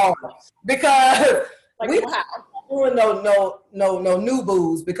gonna be hard because we don't doing no new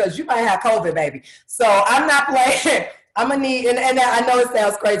boos because you might have COVID, baby. So I'm not playing. I'm gonna need, and I know it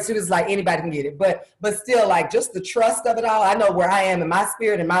sounds crazy too. It's like anybody can get it, but still, like, just the trust of it all. I know where I am in my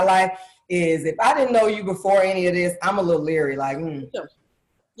spirit in my life is if I didn't know you before any of this, I'm a little leery. Like,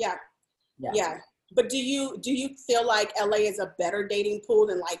 yeah. But do you feel like LA is a better dating pool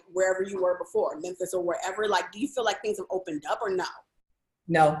than like wherever you were before, Memphis or wherever? Like, do you feel like things have opened up or no?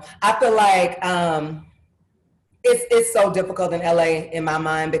 No, I feel like it's so difficult in LA in my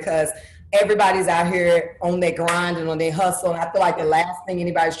mind because everybody's out here on their grind and on their hustle. And I feel like the last thing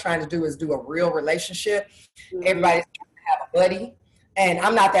anybody's trying to do is do a real relationship. Mm-hmm. Everybody's trying to have a buddy. And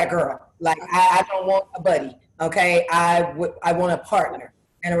I'm not that girl. Like, I don't want a buddy. Okay. I want a partner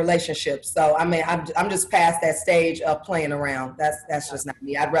and a relationship. So, I mean, I'm just past that stage of playing around. That's just not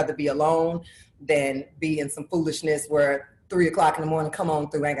me. I'd rather be alone than be in some foolishness where 3 o'clock in the morning, come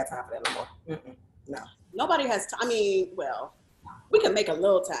on through. I ain't got time for that no more. No. Nobody has time. I mean, well, we can make a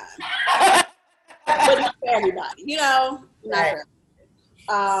little time, but not for everybody, Not right.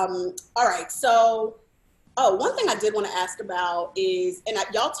 for everybody. All right. So, one thing I did want to ask about is, and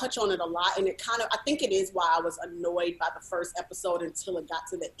y'all touch on it a lot, and I think it is why I was annoyed by the first episode until it got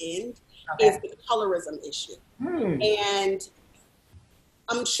to the end, is the colorism issue. And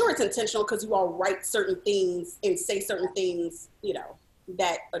I'm sure it's intentional because you all write certain things and say certain things,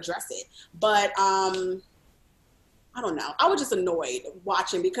 that address it. But I don't know. I was just annoyed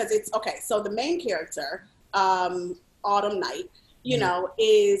watching because it's okay. So the main character, Autumn Night,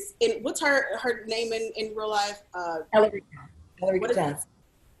 is what's her name in real life? Ellarica Johnson.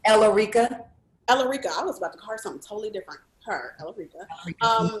 Ellarica. I was about to call her something totally different. Her, Ellarica.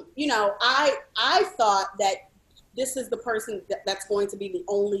 I thought that this is the person that's going to be the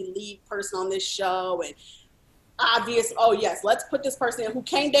only lead person on this show, and obvious, oh yes, let's put this person in who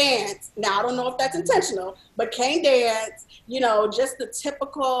can't dance. Now, I don't know if that's intentional, but can't dance, just the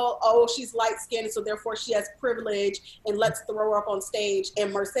typical, oh, she's light-skinned, so therefore she has privilege, and let's throw her up on stage.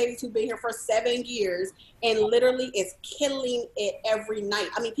 And Mercedes, who's been here for 7 years and literally is killing it every night.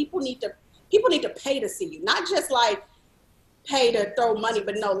 I mean, people need to pay to see you, not just like pay to throw money,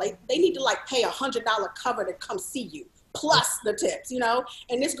 but no, like they need to like pay $100 cover to come see you, plus the tips,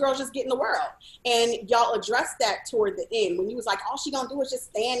 and this girl's just getting the world. And y'all addressed that toward the end when you was like, all she gonna do is just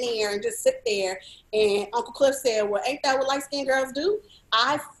stand there and just sit there. And Uncle Cliff said, well, ain't that what light-skinned girls do?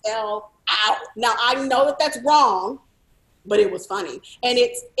 I fell out. Now, I know that that's wrong, but it was funny. And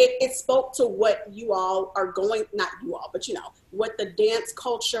it spoke to what you all are going, not you all, but what the dance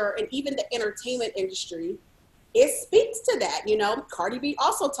culture and even the entertainment industry, it speaks to that. Cardi B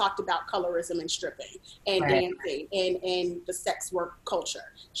also talked about colorism and stripping and dancing and the sex work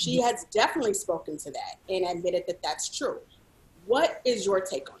culture. She has definitely spoken to that and admitted that that's true. What is your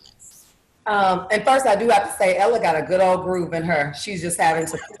take on this? And first, I do have to say, Ella got a good old groove in her. She's just having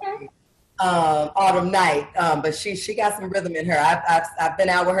to autumn night, but she got some rhythm in her. I've been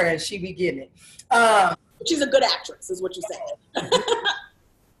out with her and she be getting it. She's a good actress, is what you said.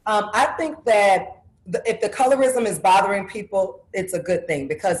 I think that if the colorism is bothering people, it's a good thing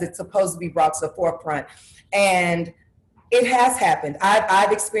because it's supposed to be brought to the forefront. And it has happened.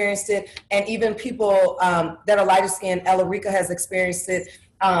 I've experienced it. And even people that are lighter skinned, Ella Rica has experienced it.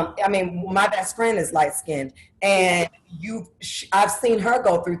 My best friend is light skinned, and I've seen her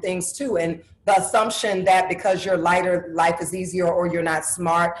go through things too. And the assumption that because you're lighter, life is easier, or you're not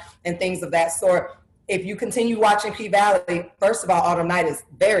smart and things of that sort. If you continue watching P-Valley, first of all, Autumn Night is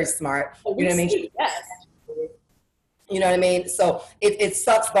very smart. You know what I mean? Yes. You know what I mean? So it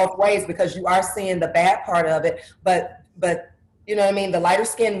sucks both ways because you are seeing the bad part of it, but you know what I mean? The lighter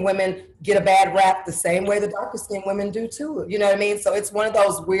skinned women get a bad rap the same way the darker skinned women do too. You know what I mean? So it's one of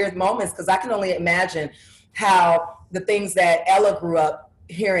those weird moments because I can only imagine how the things that Ella grew up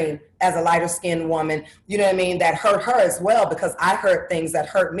hearing as a lighter skinned woman, you know what I mean, that hurt her as well, because I heard things that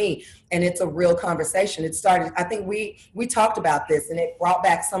hurt me, and it's a real conversation. It started, I think we talked about this, and it brought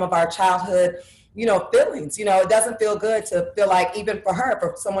back some of our childhood, feelings. It doesn't feel good to feel like, even for her,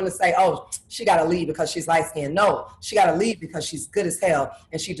 for someone to say, oh, she got to leave because she's light skinned. No, she got to leave because she's good as hell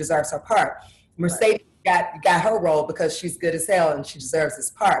and she deserves her part. Mercedes got her role because she's good as hell and she deserves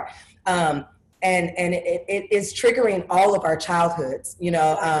this part. And it is triggering all of our childhoods,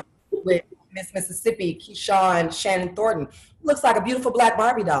 with Miss Mississippi, Keyshawn, Shannon Thornton, looks like a beautiful black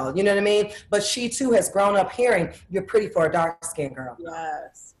Barbie doll, you know what I mean? But she too has grown up hearing, you're pretty for a dark-skinned girl.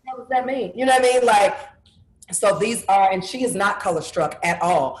 Yes. What does that mean? You know what I mean? Like, so these are, and she is not color struck at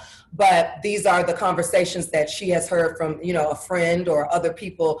all, but these are the conversations that she has heard from, a friend or other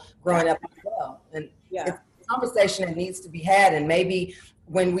people growing up as well. And it's a conversation that needs to be had. And maybe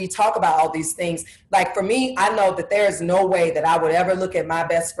when we talk about all these things, like for me, I know that there is no way that I would ever look at my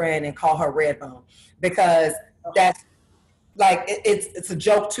best friend and call her Redbone, because that's like, it's a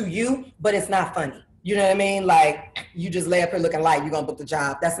joke to you, but it's not funny. You know what I mean? Like, you just lay up here looking like you're going to book the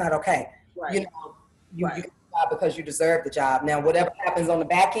job. That's not okay. Right. You get the job because you deserve the job. Now, whatever happens on the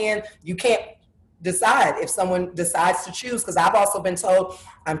back end, you can't decide if someone decides to choose, because I've also been told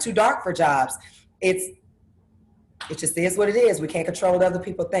I'm too dark for jobs. It just is what it is. We can't control what other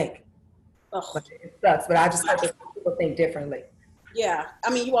people think. But it sucks, but I just hope that people think differently. Yeah, I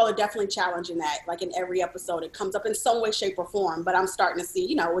mean, you all are definitely challenging that. Like in every episode, it comes up in some way, shape, or form. But I'm starting to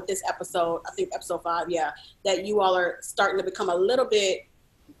see, with this episode, I think episode 5, that you all are starting to become a little bit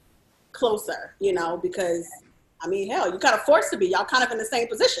closer, because, I mean, hell, you kind of forced to be. Y'all kind of in the same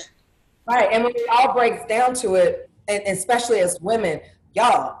position. Right, and when it all breaks down to it, and especially as women,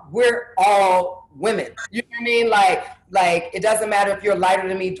 y'all, we're all women. You know what I mean? Like it doesn't matter if you're lighter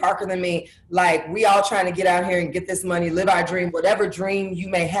than me, darker than me. Like, we all trying to get out here and get this money, live our dream, whatever dream you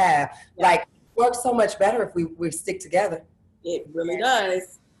may have. Yeah. Like, it works so much better if we stick together. It really does.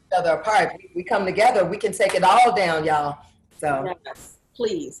 Each other apart. We come together, we can take it all down, y'all. So yes,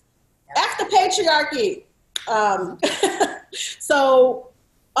 please. F the patriarchy. So,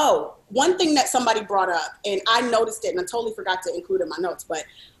 one thing that somebody brought up, and I noticed it, and I totally forgot to include it in my notes, but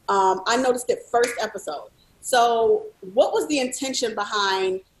I noticed it first episode. So what was the intention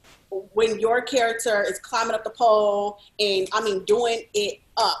behind when your character is climbing up the pole and, I mean, doing it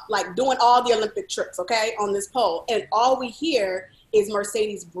up, like doing all the Olympic tricks, okay, on this pole, and all we hear is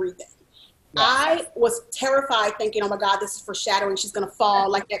Mercedes breathing? Yes. I was terrified thinking, oh my God, this is foreshadowing. She's going to fall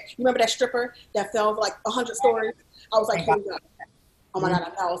like that. You remember that stripper that fell like 100 stories? I was like, here we go. Oh my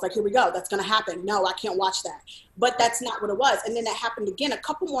God, I was like, here we go. That's going to happen. No, I can't watch that. But that's not what it was. And then that happened again a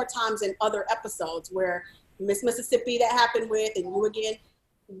couple more times in other episodes where, Miss Mississippi that happened with, and you again.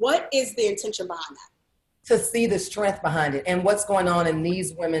 What is the intention behind that? To see the strength behind it and what's going on in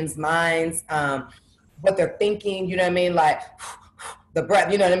these women's minds, what they're thinking, you know what I mean? Like the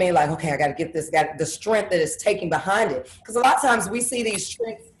breath, you know what I mean? Like, okay, I got to get this, got the strength that is taking behind it. Because a lot of times we see these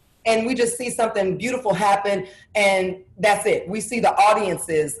strengths and we just see something beautiful happen and that's it. We see the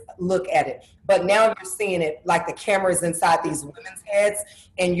audiences look at it. But now you're seeing it like the cameras inside these women's heads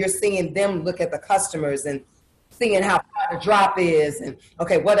and you're seeing them look at the customers and seeing how far the drop is and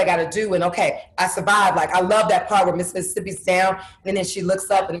okay, what I got to do. And okay, I survived. Like, I love that part where Miss Mississippi's down and then she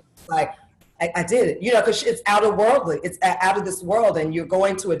looks up and it's like, I did it, you know, because it's out of worldly, it's out of this world and you're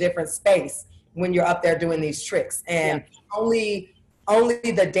going to a different space when you're up there doing these tricks. And only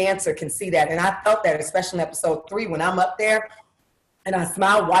the dancer can see that. And I felt that, especially in episode 3, when I'm up there and I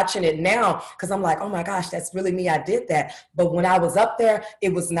smile watching it now because I'm like, oh my gosh, that's really me. I did that. But when I was up there,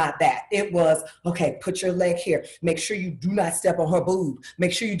 it was not that. It was, okay, put your leg here. Make sure you do not step on her boob.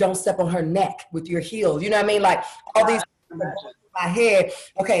 Make sure you don't step on her neck with your heel. You know what I mean? Like all these in my head.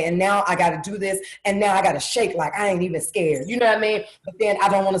 Okay, and now I got to do this. And now I got to shake like I ain't even scared. You know what I mean? But then I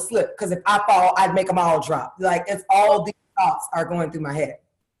don't want to slip because if I fall, I'd make them all drop. Like it's all these thoughts are going through my head.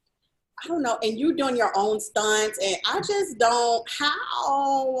 I don't know, and you doing your own stunts, and I just don't,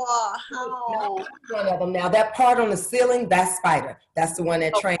 how? One of them now, that part on the ceiling, that's Spider. That's the one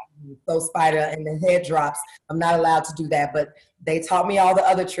that trained me. So Spider and the head drops. I'm not allowed to do that, but they taught me all the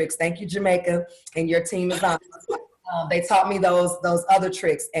other tricks. Thank you, Jamaica, and your team is on. They taught me those other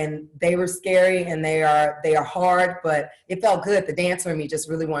tricks, and they were scary, and they are hard, but it felt good. The dancer in me just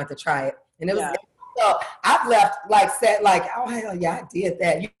really wanted to try it, and it was. Yeah. So I've left said oh hell yeah, I did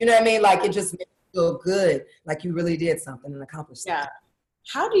that. You know what I mean? Like it just made me feel good, like you really did something and accomplished something. Yeah.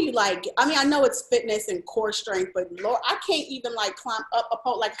 How do you I know it's fitness and core strength, but Lord, I can't even climb up a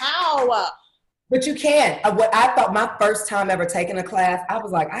pole. Like how? But you can. What I thought my first time ever taking a class, I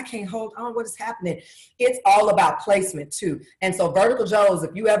was like, I can't hold on. What is happening? It's all about placement too. And so Vertical Joe's,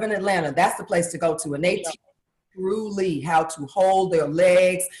 if you ever in Atlanta, that's the place to go to. And they teach truly how to hold their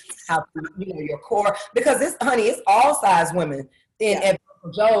legs, how to, your core, because it's all size women. At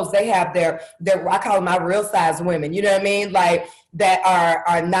Joe's, they have their I call them my real size women, you know what I mean? Like that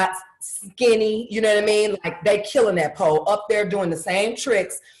are not skinny, you know what I mean? Like they killing that pole up there doing the same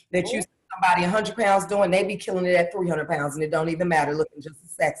tricks that you see somebody 100 pounds doing, they be killing it at 300 pounds and it don't even matter, looking just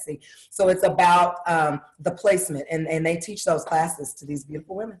as sexy. So it's about the placement and they teach those classes to these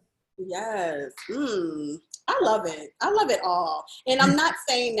beautiful women. Yes. I love it. I love it all. And I'm not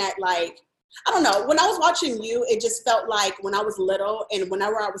saying that I don't know. When I was watching you, it just felt like when I was little and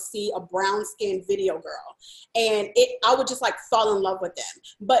whenever I would see a brown skinned video girl and I would just fall in love with them.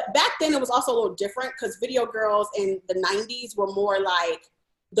 But back then it was also a little different because video girls in the 90s were more like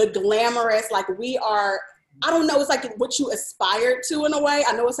the glamorous, I don't know, it's like what you aspired to in a way.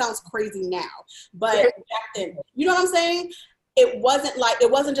 I know it sounds crazy now, but back then, you know what I'm saying? It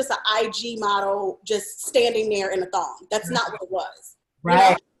wasn't just an IG model just standing there in a thong. That's not what it was.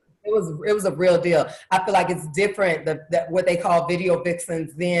 Right. You know? It was a real deal. I feel like it's different. What they call video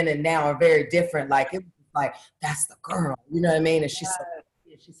vixens then and now are very different. Like it was like that's the girl. You know what I mean? And she's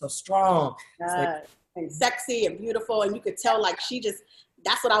so strong. And sexy and beautiful. And you could tell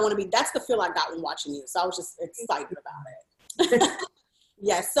that's what I want to be. That's the feel I got when watching you. So I was just excited about it.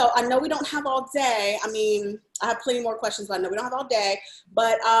 Yes, so I know we don't have all day. I mean, I have plenty more questions, but I know we don't have all day.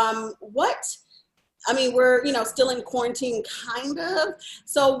 But we're, still in quarantine, kind of.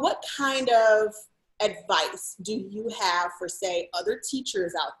 So what kind of advice do you have for, say, other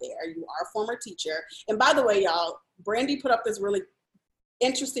teachers out there? You are a former teacher. And by the way, y'all, Brandee put up this really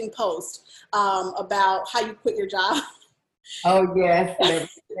interesting post about how you quit your job. Oh, yes,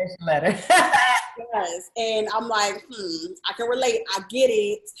 letter. Yes, and I'm like, I can relate. I get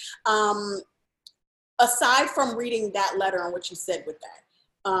it. Aside from reading that letter and what you said with that,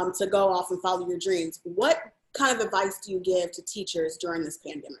 to go off and follow your dreams, what kind of advice do you give to teachers during this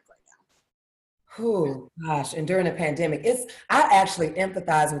pandemic right now? Oh, gosh, and during the pandemic, I actually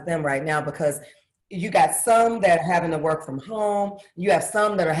empathize with them right now because you got some that are having to work from home. You have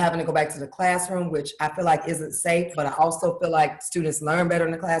some that are having to go back to the classroom, which I feel like isn't safe, but I also feel like students learn better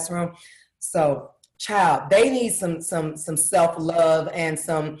in the classroom. So, child, they need some self-love and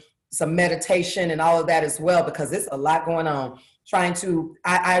some meditation and all of that as well, because it's a lot going on.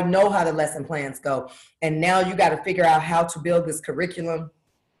 I know how the lesson plans go. And now you got to figure out how to build this curriculum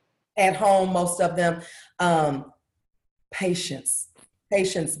at home, most of them. Patience,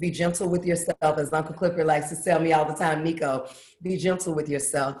 be gentle with yourself. As Uncle Clifford likes to tell me all the time, Nico, be gentle with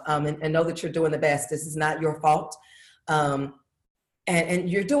yourself and know that you're doing the best. This is not your fault. And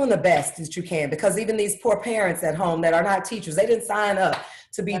you're doing the best that you can, because even these poor parents at home that are not teachers, they didn't sign up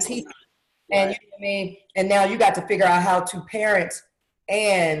to be teachers. And you know what I mean? And now you got to figure out how to parent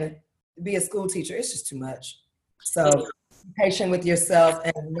and be a school teacher. It's just too much. So be patient with yourself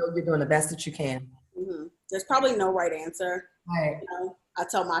and know you're doing the best that you can. Mm-hmm. There's probably no right answer. Right. You know, I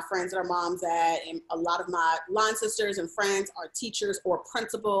tell my friends that are moms that, and a lot of my line sisters and friends are teachers or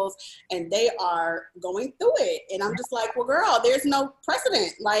principals, and they are going through it. And I'm just like, well, girl, there's no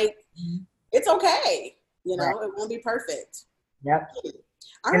precedent. Like, it's okay. You know, It won't be perfect. Yep.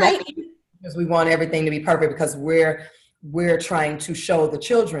 All right. Because we want everything to be perfect, because we're trying to show the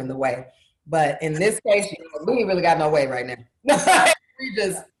children the way. But in this case, we ain't really got no way right now. We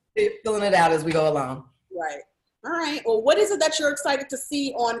just filling it out as we go along. Right. All right. Well, what is it that you're excited to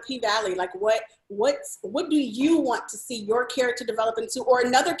see on P-Valley? Like, what do you want to see your character develop into, or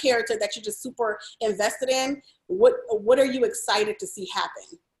another character that you're just super invested in? What are you excited to see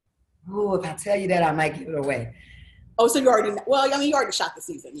happen? Oh, if I tell you that, I might give it away. Oh, so you already, well, I mean, you already shot the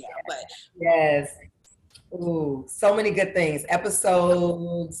season, yeah, but. Yes. Ooh, so many good things.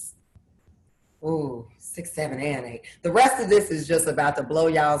 Episodes, 6, 7, and 8. The rest of this is just about to blow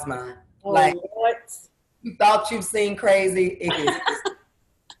y'all's mind. Oh, like, what? You thought you've seen crazy. It is.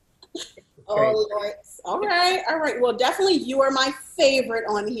 Oh, Lord. All right. Well, definitely you are my favorite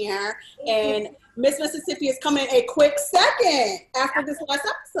on here. And Miss Mississippi is coming a quick second after this last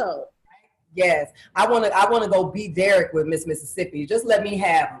episode. Yes. I want to go be Derek with Miss Mississippi. Just let me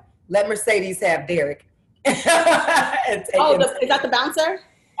have him. Let Mercedes have Derek. Is that the bouncer?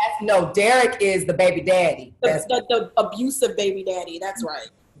 No, Derek is the baby daddy. The abusive baby daddy. That's right.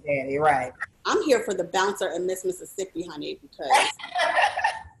 Daddy, right. I'm here for the bouncer and Miss Mississippi, honey, because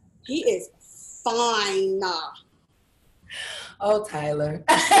he is fine. Oh, Tyler.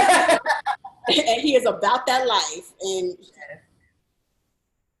 And he is about that life. And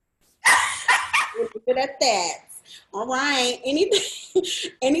good at that. All right.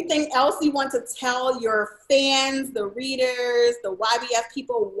 Anything else you want to tell your fans, the readers, the YBF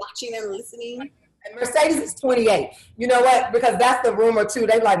people watching and listening? And Mercedes is 28. You know what? Because that's the rumor too.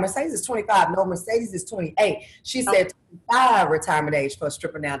 They like, Mercedes is 25. No, Mercedes is 28. She said 25 retirement age for a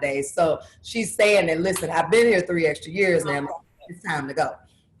stripper nowadays. So she's saying that, listen, I've been here 3 extra years now. It's time to go.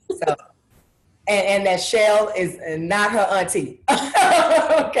 So, and that Shell is not her auntie.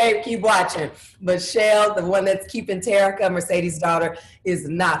 Okay, keep watching. But Shell, the one that's keeping Terica, Mercedes' daughter, is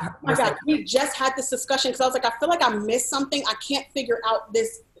not her. Oh my God, we just had this discussion because I was like, I feel like I missed something. I can't figure out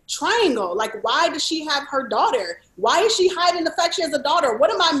this triangle. Like, why does she have her daughter? Why is she hiding the fact she has a daughter? What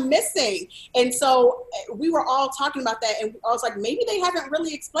am I missing? And so we were all talking about that, and I was like, maybe they haven't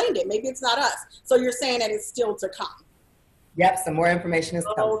really explained it. Maybe it's not us. So you're saying that it's still to come. Yep, some more information is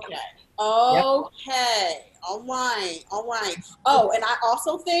coming. Okay. Yep. All right. Oh, and I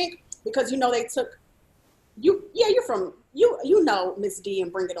also think, because they took you, you're from Miss D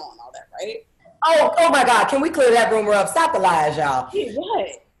and Bring It On, all that, right? Oh my God, can we clear that rumor up? Stop the lies, y'all. Hey,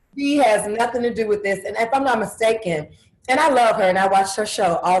 what? She has nothing to do with this. And if I'm not mistaken, and I love her and I watch her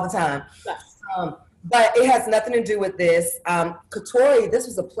show all the time, Yes. but it has nothing to do with this. Katori, this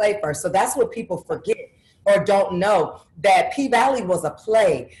was a play first. So that's what people forget or don't know, that P-Valley was a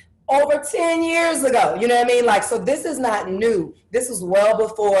play over 10 years ago. You know what I mean? Like, so this is not new. This was well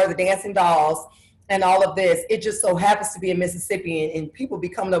before the Dancing Dolls and all of this. It just so happens to be in Mississippi, and people be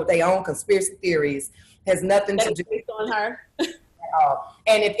coming up with their own conspiracy theories. Has nothing to do based on her. at all.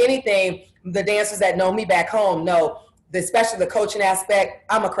 And if anything, the dancers that know me back home know, especially the coaching aspect,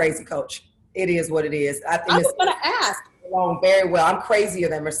 I'm a crazy coach. It is what it is. I was going to ask. Along very well. I'm crazier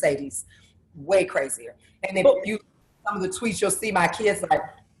than Mercedes, way crazier. And if you some of the tweets, you'll see my kids like,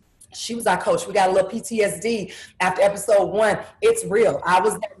 she was our coach. We got a little PTSD after episode 1. It's real. I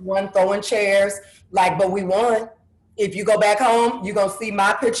was that one throwing chairs, but we won. If you go back home, you're going to see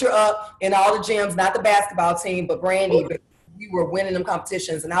my picture up in all the gyms, not the basketball team, but Brandee. But we were winning them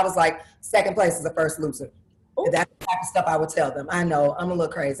competitions. And I was like, second place is the first loser. That's the type of stuff I would tell them. I know, I'm a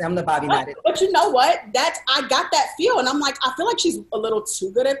little crazy. I'm the Bobby Knight. But you know what? I got that feel. And I'm like, I feel like she's a little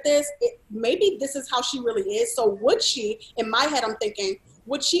too good at this. Maybe this is how she really is. So would she, in my head, I'm thinking,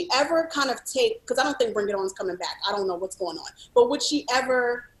 would she ever kind of take, because I don't think Bring It On's coming back. I don't know what's going on. But would she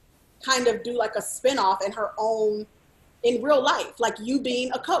ever kind of do like a spinoff in her own, in real life, like you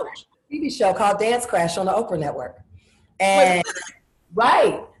being a coach? TV show called Dance Crash on the Oprah Network. And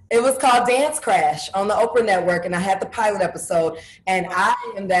right. It was called Dance Crash on the Oprah Network, and I had the pilot episode, and I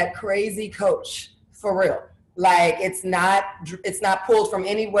am that crazy coach, for real. Like, it's not pulled from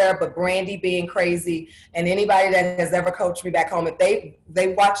anywhere but Brandee being crazy, and anybody that has ever coached me back home, if they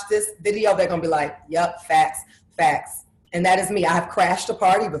watch this video, they're going to be like, yep, facts. And that is me. I have crashed a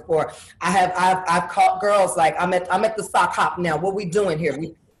party before. I've caught girls like, I'm at the sock hop now. What we doing here?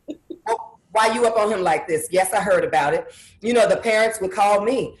 Why you up on him like this? Yes, I heard about it. You know, the parents would call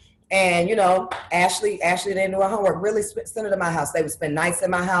me, and you know, Ashley didn't do her homework. Really sent her to my house. They would spend nights at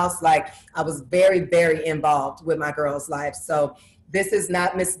my house. Like, I was very, very involved with my girls' lives. So this is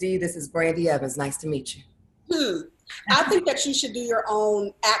not Miss D. This is Brandee Evans. Nice to meet you. I think that you should do your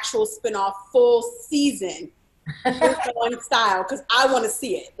own actual spinoff full season with one style, because I want to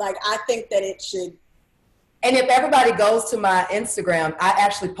see it. Like, I think that it should. And if everybody goes to my Instagram, I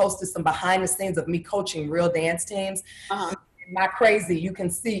actually posted some behind the scenes of me coaching real dance teams. Not crazy, you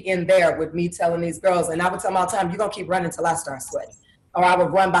can see in there with me telling these girls, and I would tell them all the time, you're gonna keep running till I start sweating, or I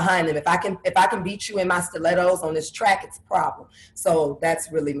would run behind them. If I can beat you in my stilettos on this track, it's a problem. So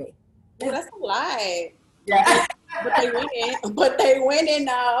that's really me. Oh, that's a lie. Yeah. But they winning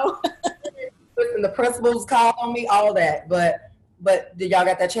now. Listen, the principals called on me, all that, but y'all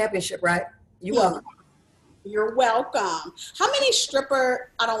got that championship, right? You welcome. You're welcome. How many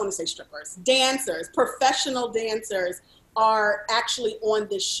I don't want to say strippers, dancers, professional dancers are actually on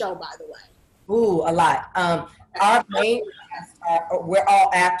this show, by the way? Ooh, a lot. Our main cast, we're all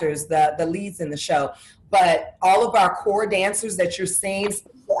actors, the leads in the show, but all of our core dancers that you're seeing,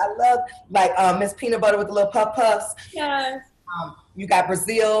 I love, like Miss Peanut Butter with the little puffs. Yes. You got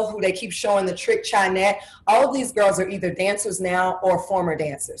Brazil, who they keep showing the trick Chinette. All of these girls are either dancers now or former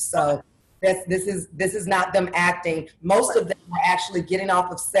dancers. So this is not them acting. Most of them are actually getting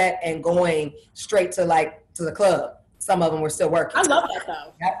off of set and going straight to the club. Some of them were still working. I love that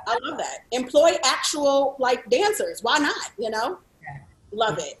though. Yep. I love that. Employ actual dancers. Why not? You know? Yeah.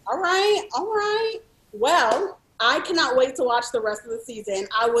 Love it. All right. Well, I cannot wait to watch the rest of the season.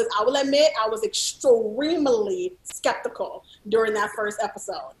 I will admit I was extremely skeptical during that first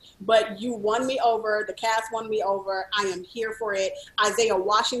episode, but you won me over. The cast won me over. I am here for it. Isaiah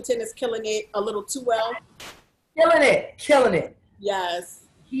Washington is killing it a little too well. Killing it. Yes.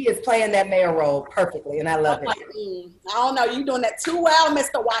 He is playing that mayor role perfectly, and I love it. I don't know. You're doing that too well,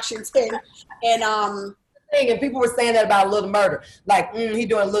 Mr. Washington. And people were saying that about Little Murder. Like, he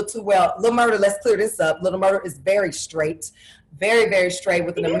doing a little too well. Little Murder, let's clear this up. Little Murder is very straight. Very, very straight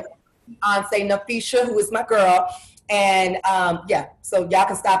with an Aunt Nafisha, who is my girl. And, so y'all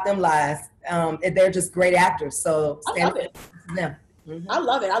can stop them lies. They're just great actors. So stand up to them. I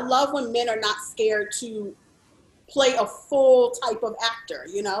love it. I love when men are not scared to play a full type of actor,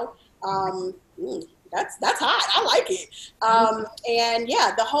 you know? That's hot. I like it. And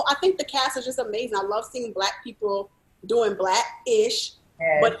yeah, I think the cast is just amazing. I love seeing Black people doing Black-ish,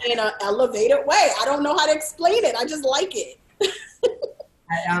 but in an elevated way. I don't know how to explain it. I just like it.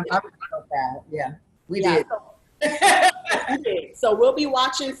 I'm so proud. Yeah, we did. So we'll be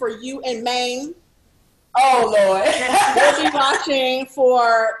watching for you and Maine. Oh, Lord. We'll be watching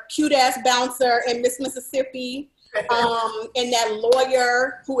for Cute Ass Bouncer and Miss Mississippi. And that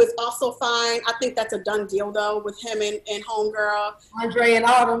lawyer who is also fine. I think that's a done deal though with him and Homegirl. Andre and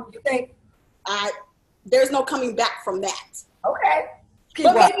Autumn, you think? There's no coming back from that. Okay.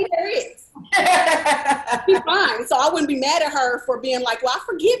 But maybe there is. She's fine. So I wouldn't be mad at her for being like, well, I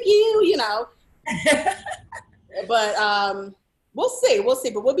forgive you, you know. But we'll see.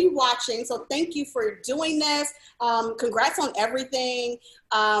 But we'll be watching. So thank you for doing this. Congrats on everything.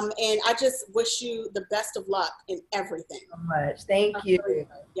 And I just wish you the best of luck in everything. So much. Thank you.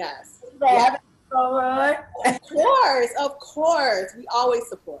 Yes. Yeah. All right. Of course. We always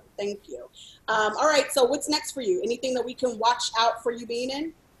support. Thank you. All right. So what's next for you? Anything that we can watch out for you being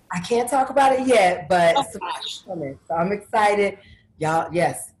in? I can't talk about it yet, but it's coming. So I'm excited. Y'all,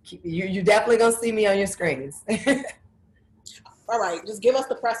 yes. You definitely going to see me on your screens. All right, just give us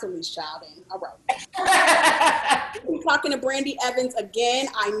the press release, child. And all right. We're talking to Brandee Evans again.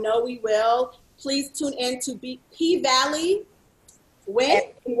 I know we will. Please tune in to P Valley. When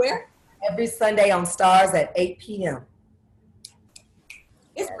and where? Every Sunday on Stars at 8 p.m.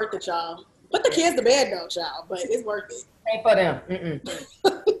 It's worth it, y'all. Put the kids to bed, though, child, but it's worth it. Ain't for them.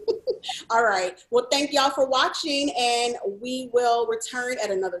 All right. Well, thank y'all for watching, and we will return at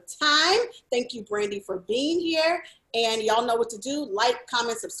another time. Thank you, Brandee, for being here. And y'all know what to do. Like,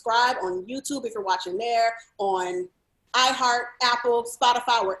 comment, subscribe on YouTube if you're watching there, on iHeart, Apple,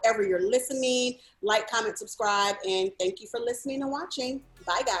 Spotify, wherever you're listening. Like, comment, subscribe, and thank you for listening and watching.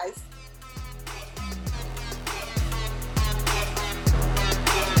 Bye, guys.